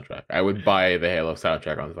Halo soundtrack. I would buy the Halo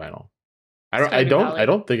soundtrack on vinyl. I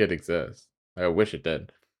don't think it exists. I wish it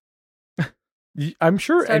did. I'm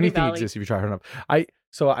sure Stardew anything Valley. exists if you try hard enough. I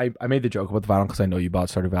made the joke about the vinyl because I know you bought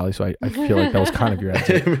Stardew Valley, so I feel like that was kind of your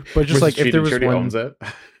answer. But just like if there was one,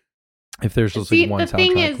 if there's just like one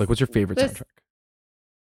soundtrack, like what's your favorite soundtrack?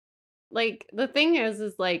 Like the thing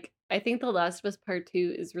is like I think The Last of Us Part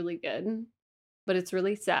 2 is really good, but it's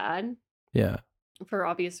really sad. Yeah. For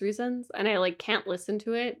obvious reasons, and I like can't listen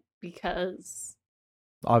to it because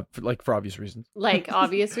for obvious reasons. Like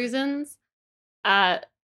obvious reasons. I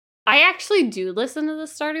actually do listen to the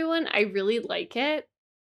Stardew one. I really like it.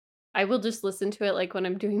 I will just listen to it like when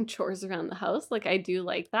I'm doing chores around the house. Like I do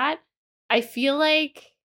like that. I feel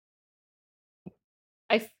like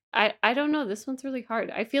I don't know. This one's really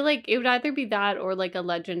hard. I feel like it would either be that or like a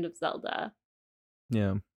Legend of Zelda.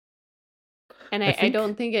 Yeah. And I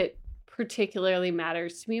don't think it particularly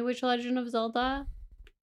matters to me which Legend of Zelda.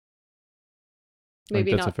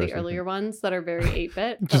 Maybe not the earlier ones that are very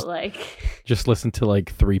 8-bit, but like just listen to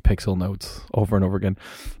like 3 pixel notes over and over again.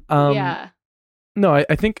 Yeah. No,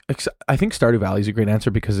 I think Stardew Valley is a great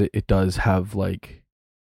answer because it does have like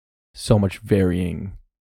so much varying.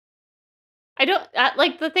 I don't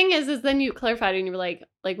like the thing is then you clarified and you were like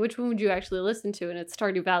which one would you actually listen to? And it's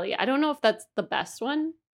Stardew Valley. I don't know if that's the best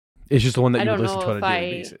one. It's just the one that you listen to on a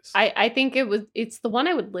daily basis. I think it's the one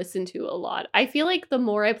I would listen to a lot. I feel like the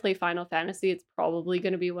more I play Final Fantasy, it's probably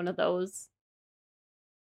going to be one of those.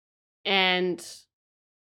 And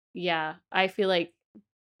yeah, I feel like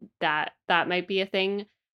that might be a thing.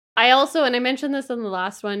 I also, and I mentioned this in the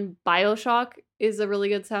last one, BioShock is a really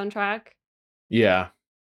good soundtrack. Yeah.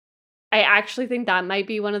 I actually think that might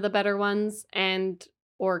be one of the better ones,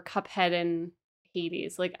 or Cuphead and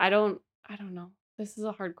Hades. Like I don't know. This is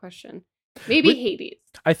a hard question. Maybe Hades.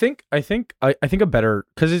 I think a better,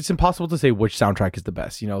 because it's impossible to say which soundtrack is the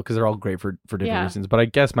best, because they're all great for different reasons. But I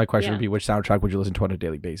guess my question would be, which soundtrack would you listen to on a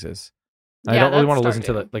daily basis? I don't really want to listen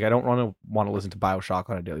to I don't want to listen to BioShock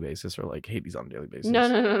on a daily basis or like Hades on a daily basis.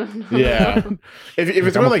 No. Yeah. If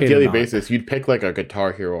it's on like daily basis, you'd pick like a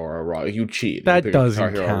Guitar Hero or a rock. You cheat. That doesn't Guitar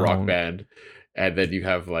Hero count. or rock band, and then you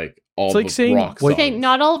have like all it's like the saying, rock songs. Okay,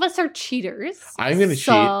 not all of us are cheaters. I'm gonna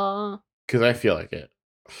cheat because I feel like it.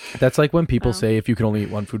 That's like when people Wow. say, if you could only eat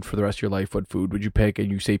one food for the rest of your life, what food would you pick?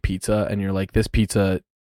 And you say pizza, and you're like, this pizza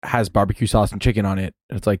has barbecue sauce and chicken on it.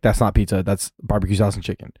 And it's like, that's not pizza. That's barbecue sauce and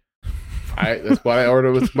chicken. That's what I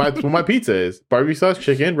ordered with what my pizza is: barbecue sauce,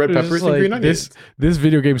 chicken, red It's peppers, just and like, green onions. This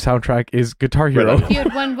video game soundtrack is Guitar Hero. Red If you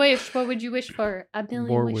had one wish, what would you wish for? A million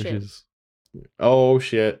More wishes. wishes. Oh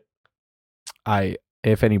shit!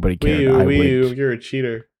 If anybody cared, Wii U, I Wii U, would you're a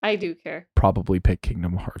cheater. I do care. probably pick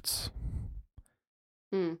Kingdom Hearts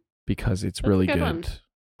Hmm. because it's That's a really good good. one.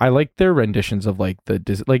 I like their renditions of like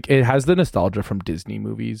like it has the nostalgia from Disney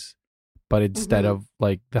movies, but instead Mhm. of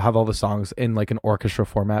like they have all the songs in like an orchestra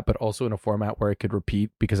format, but also in a format where it could repeat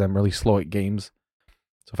because I'm really slow at games.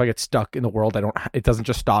 So if I get stuck in the world, it doesn't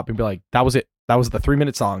just stop and be like, that was it. That was the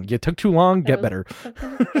 3-minute song. You took too long. Get better.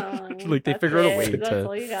 Like, they figure out a way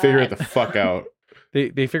to Figure it the fuck out. They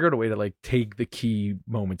figure out a way to like take the key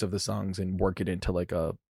moments of the songs and work it into like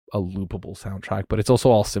a loopable soundtrack. But it's also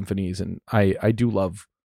all symphonies, and I do love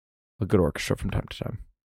a good orchestra from time to time.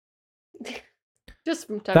 Just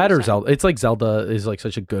from time That to or time. Zelda. It's like Zelda is like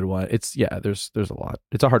such a good one. It's there's a lot.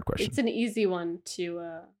 It's a hard question. It's an easy one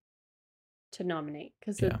to nominate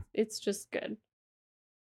because Yeah. it's just good.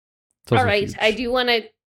 It's also All right, huge. I do want to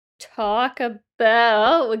talk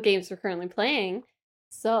about what games we're currently playing.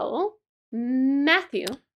 So, Matthew,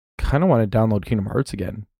 kind of want to download Kingdom Hearts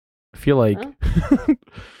again. I feel like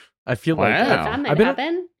I feel Wow. like that Yeah. time I've that been-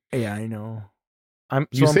 happened. yeah, I know.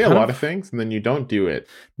 You say a kind lot of things and then you don't do it.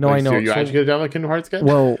 No, Like, I know. So you So- actually gonna download Kingdom Hearts again?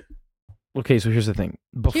 well, okay. So here's the thing.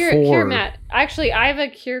 Before Cure, Matt. Actually, I have a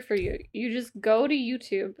cure for you. You just go to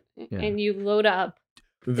YouTube and you load up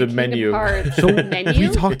the Kingdom menu. Hearts So menu.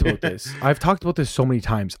 we talked about this. I've talked about this so many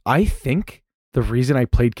times. I think the reason I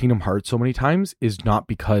played Kingdom Hearts so many times is not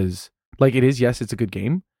because, like, it is. Yes, it's a good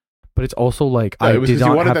game, but it's also like No, I it was did because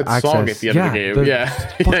not you wanted have that access. song at the end of the game. Yeah,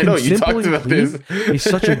 I fucking know you Simple talked and about Clean this. It's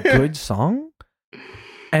such a good song,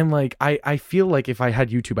 and like I feel like if I had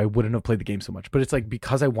YouTube, I wouldn't have played the game so much. But it's like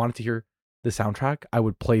because I wanted to hear the soundtrack, I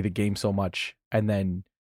would play the game so much, and then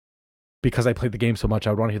because I played the game so much,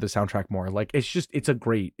 I would want to hear the soundtrack more. Like it's a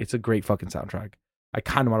great fucking soundtrack. I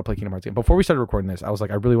kind of want to play Kingdom Hearts again. Before we started recording this, I was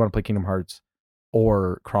like, I really want to play Kingdom Hearts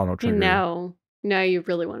or Chrono Trigger. Now you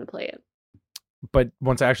really want to play it. But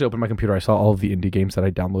once I actually opened my computer, I saw all of the indie games that I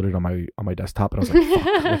downloaded on my desktop, and I was like,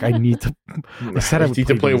 fuck, like I need to. I said I would need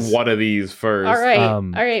to play these. one of these first. All right,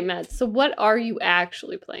 Um, all right, Matt. So, what are you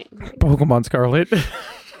actually playing? Pokemon Scarlet. that.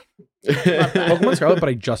 Pokemon Scarlet, but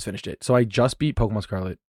I just finished it. So I just beat Pokemon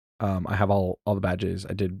Scarlet. I have all the badges.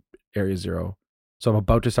 I did Area 0. So I'm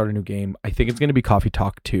about to start a new game. I think it's going to be Coffee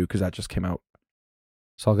Talk 2 because that just came out.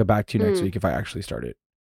 So I'll get back to you next week if I actually start it.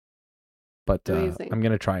 But Amazing. I'm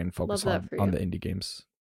going to try and focus Love that for on you. the indie games.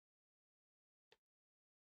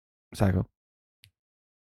 Psycho.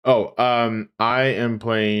 I am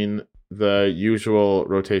playing the usual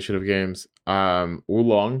rotation of games.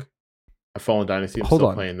 Oolong, a Fallen Dynasty. I'm Hold still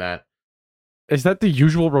on. playing that, Is that the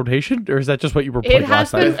usual rotation, or is that just what you were It playing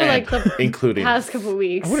has last been night? for like the including. past couple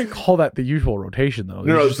weeks. I wouldn't call that the usual rotation, though.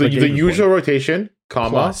 No, It's so just the game usual report. rotation, comma,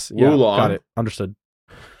 Plus, yeah, Oolong, got it. Understood.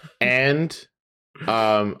 and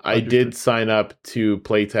I did sign up to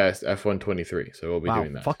playtest F123, so we'll be Wow,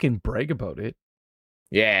 doing that. fucking brag about it.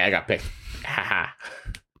 Yeah, I got picked. Haha.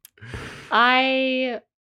 I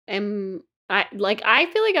feel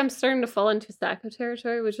like I'm starting to fall into Sacco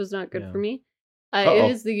territory, which was not good Yeah. for me. Uh-oh.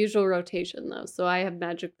 It is the usual rotation though. So I have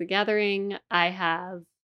Magic the Gathering. I have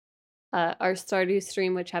our Stardew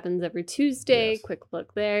stream, which happens every Tuesday. Yes. Quick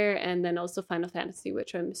plug there, and then also Final Fantasy,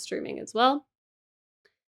 which I'm streaming as well.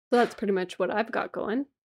 So that's pretty much what I've got going.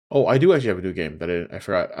 Oh, I do actually have a new game that I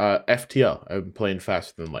forgot. FTL. I'm playing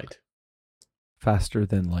Faster Than Light. Faster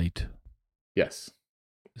than light. Yes.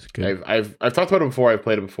 It's good. I've talked about it before. I've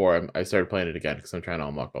played it before. I started playing it again because I'm trying to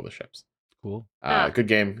unlock all the ships. Cool. Good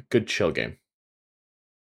game. Good chill game.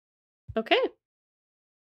 Okay.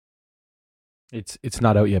 It's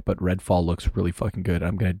not out yet, but Redfall looks really fucking good.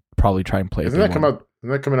 I'm gonna probably try and play. Isn't that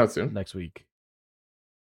coming out soon? next week?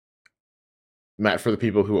 Matt, for the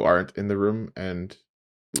people who aren't in the room and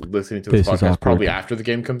listening to this This is podcast, awkward. probably after the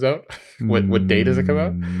game comes out. What day does it come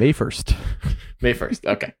out? May 1st. May 1st.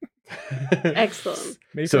 Okay. Excellent.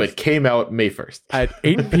 May So 1st. it came out May 1st. At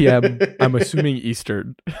 8 p.m. I'm assuming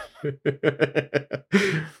Eastern.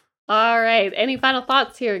 All right. Any final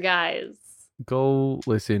thoughts here, guys? Go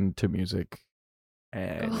listen to music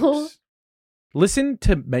and Go. listen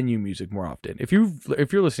to menu music more often. If you're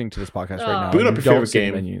listening to this podcast right now, Boot and up you your don't favorite see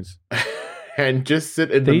game. menus. And just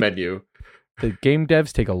sit in the They- menu. The game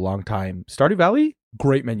devs take a long time. Stardew Valley,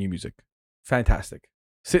 great menu music, fantastic.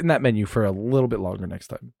 Sit in that menu for a little bit longer next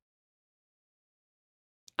time.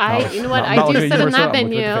 You know what? Not I do looking at sit you, in Marissa, that I'm looking at the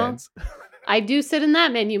menu. fans. I do sit in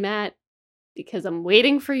that menu, Matt, because I'm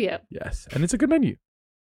waiting for you. Yes, and it's a good menu.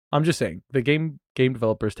 I'm just saying the game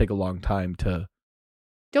developers take a long time to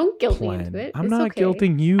Don't guilt me plan. into it. I'm It's not okay.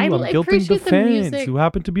 guilting you. I I'm guilting the appreciate the fans music. who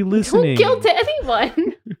happen to be listening. Don't guilt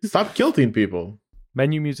anyone. Stop guilting people.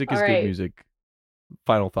 Menu music is All good right. music.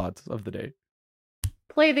 Final thoughts of the day.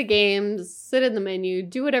 Play the games, sit in the menu,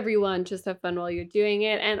 do whatever you want, just have fun while you're doing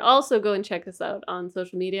it. And also go and check us out on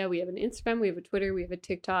social media. We have an Instagram, we have a Twitter, we have a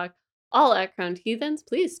TikTok, all at Crowned Heathens.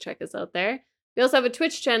 Please check us out there. We also have a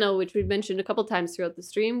Twitch channel, which we've mentioned a couple times throughout the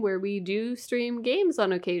stream, where we do stream games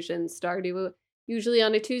on occasion, Stardew usually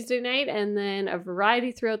on a Tuesday night, and then a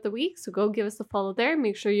variety throughout the week. So go give us a follow there.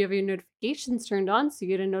 Make sure you have your notifications turned on so you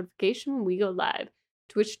get a notification when we go live.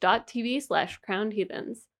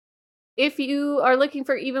 Twitch.tv/crownedheathens. If you are looking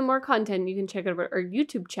for even more content, you can check out our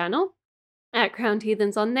YouTube channel at Crowned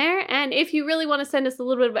Heathens on there. And if you really want to send us a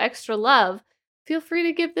little bit of extra love, feel free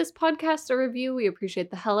to give this podcast a review. We appreciate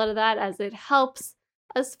the hell out of that, as it helps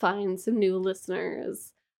us find some new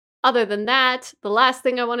listeners. Other than that, the last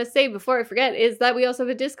thing I want to say before I forget is that we also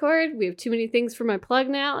have a Discord. We have too many things for my plug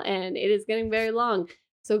now, and it is getting very long.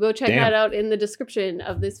 So go check that out in the description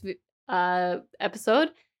of this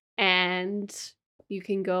episode. And you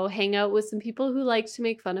can go hang out with some people who like to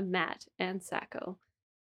make fun of Matt and Sacco.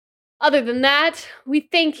 Other than that, we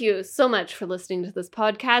thank you so much for listening to this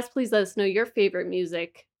podcast. Please let us know your favorite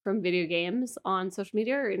music from video games on social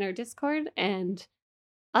media or in our Discord. And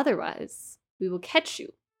otherwise, we will catch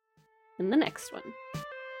you in the next one.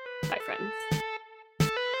 Bye, friends.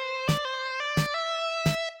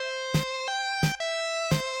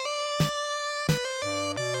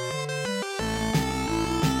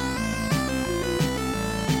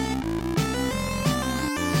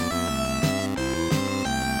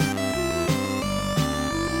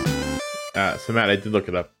 So Matt, I did look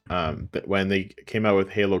it up. That when they came out with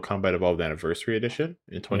Halo Combat Evolved Anniversary Edition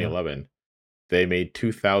in 2011, they made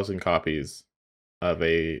 2,000 copies of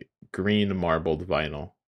a green marbled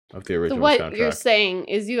vinyl of the original So what soundtrack. you're saying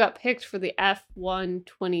is you got picked for the F123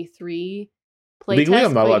 playtest. Legally,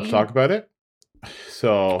 I'm not allowed to talk about it.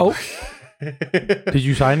 So, Did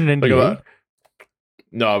you sign an NDA?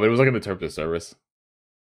 No, but it was like in the terms of service.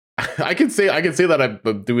 I can say that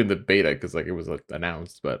I'm doing the beta because like it was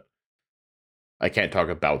announced, but I can't talk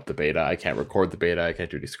about the beta. I can't record the beta. I can't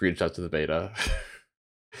do any screenshots of the beta.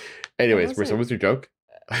 Anyways, Marissa, what's your joke?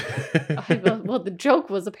 Well, the joke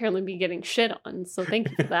was apparently me getting shit on, so thank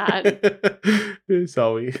you for that.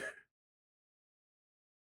 Sorry.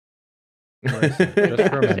 Just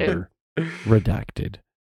remember, redacted.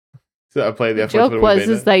 So I played the The joke F123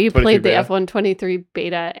 beta. is that you played the beta. F123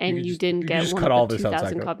 beta and you didn't get just one cut all of the this out, 2,000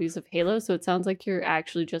 Psycho. copies of Halo, so it sounds like you're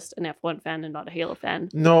actually just an F1 fan and not a Halo fan.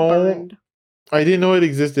 No, Burned. I didn't know it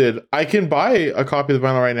existed. I can buy a copy of the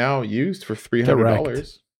vinyl right now, used for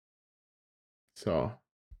 $300. So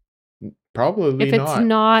probably If it's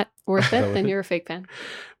not worth it, then you're a fake fan.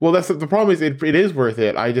 Well, that's the problem. Is it is worth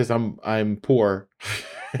it? I'm poor,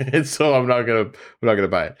 and so I'm not gonna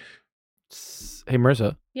buy it. Hey,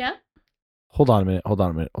 Marissa. Yeah, Hold on a minute.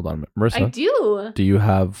 Marissa, I do. Do you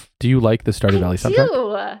like the Stardew Valley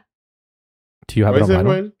soundtrack? Do you have it on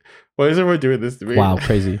vinyl? Why is everyone doing this to me? Wow,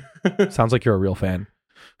 crazy. Sounds like you're a real fan.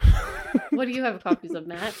 What do you have copies of,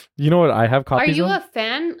 Matt? You know what I have Are copies you of? a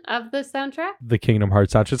fan of the soundtrack? The Kingdom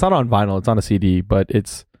Hearts soundtrack. It's not on vinyl. It's on a CD, but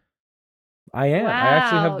I am. I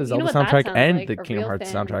actually have Wow. the You know Zelda what that soundtrack sounds and like, the a Kingdom real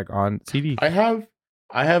Hearts fan. soundtrack on CD. I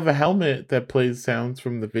have a helmet that plays sounds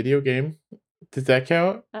from the video game. Does that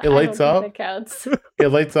count? It lights I don't up. think that counts. It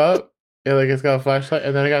lights up. It's got a flashlight,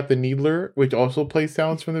 and then I got the Needler, which also plays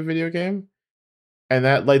sounds from the video game, and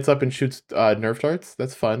that lights up and shoots Nerf darts.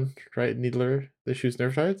 That's fun, right? Needler that shoots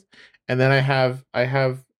Nerf darts, and then I have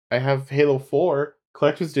Halo 4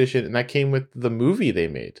 Collector's Edition, and that came with the movie they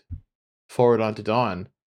made, Forward Onto Dawn.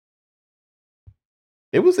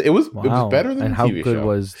 It was better than and the how TV good show.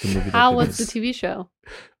 was the movie? How was the TV show?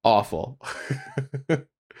 Awful.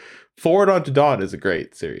 Forward Onto Dawn is a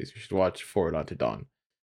great series. You should watch Forward Onto Dawn.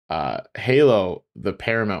 Halo, the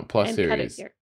Paramount Plus And cut it series, here.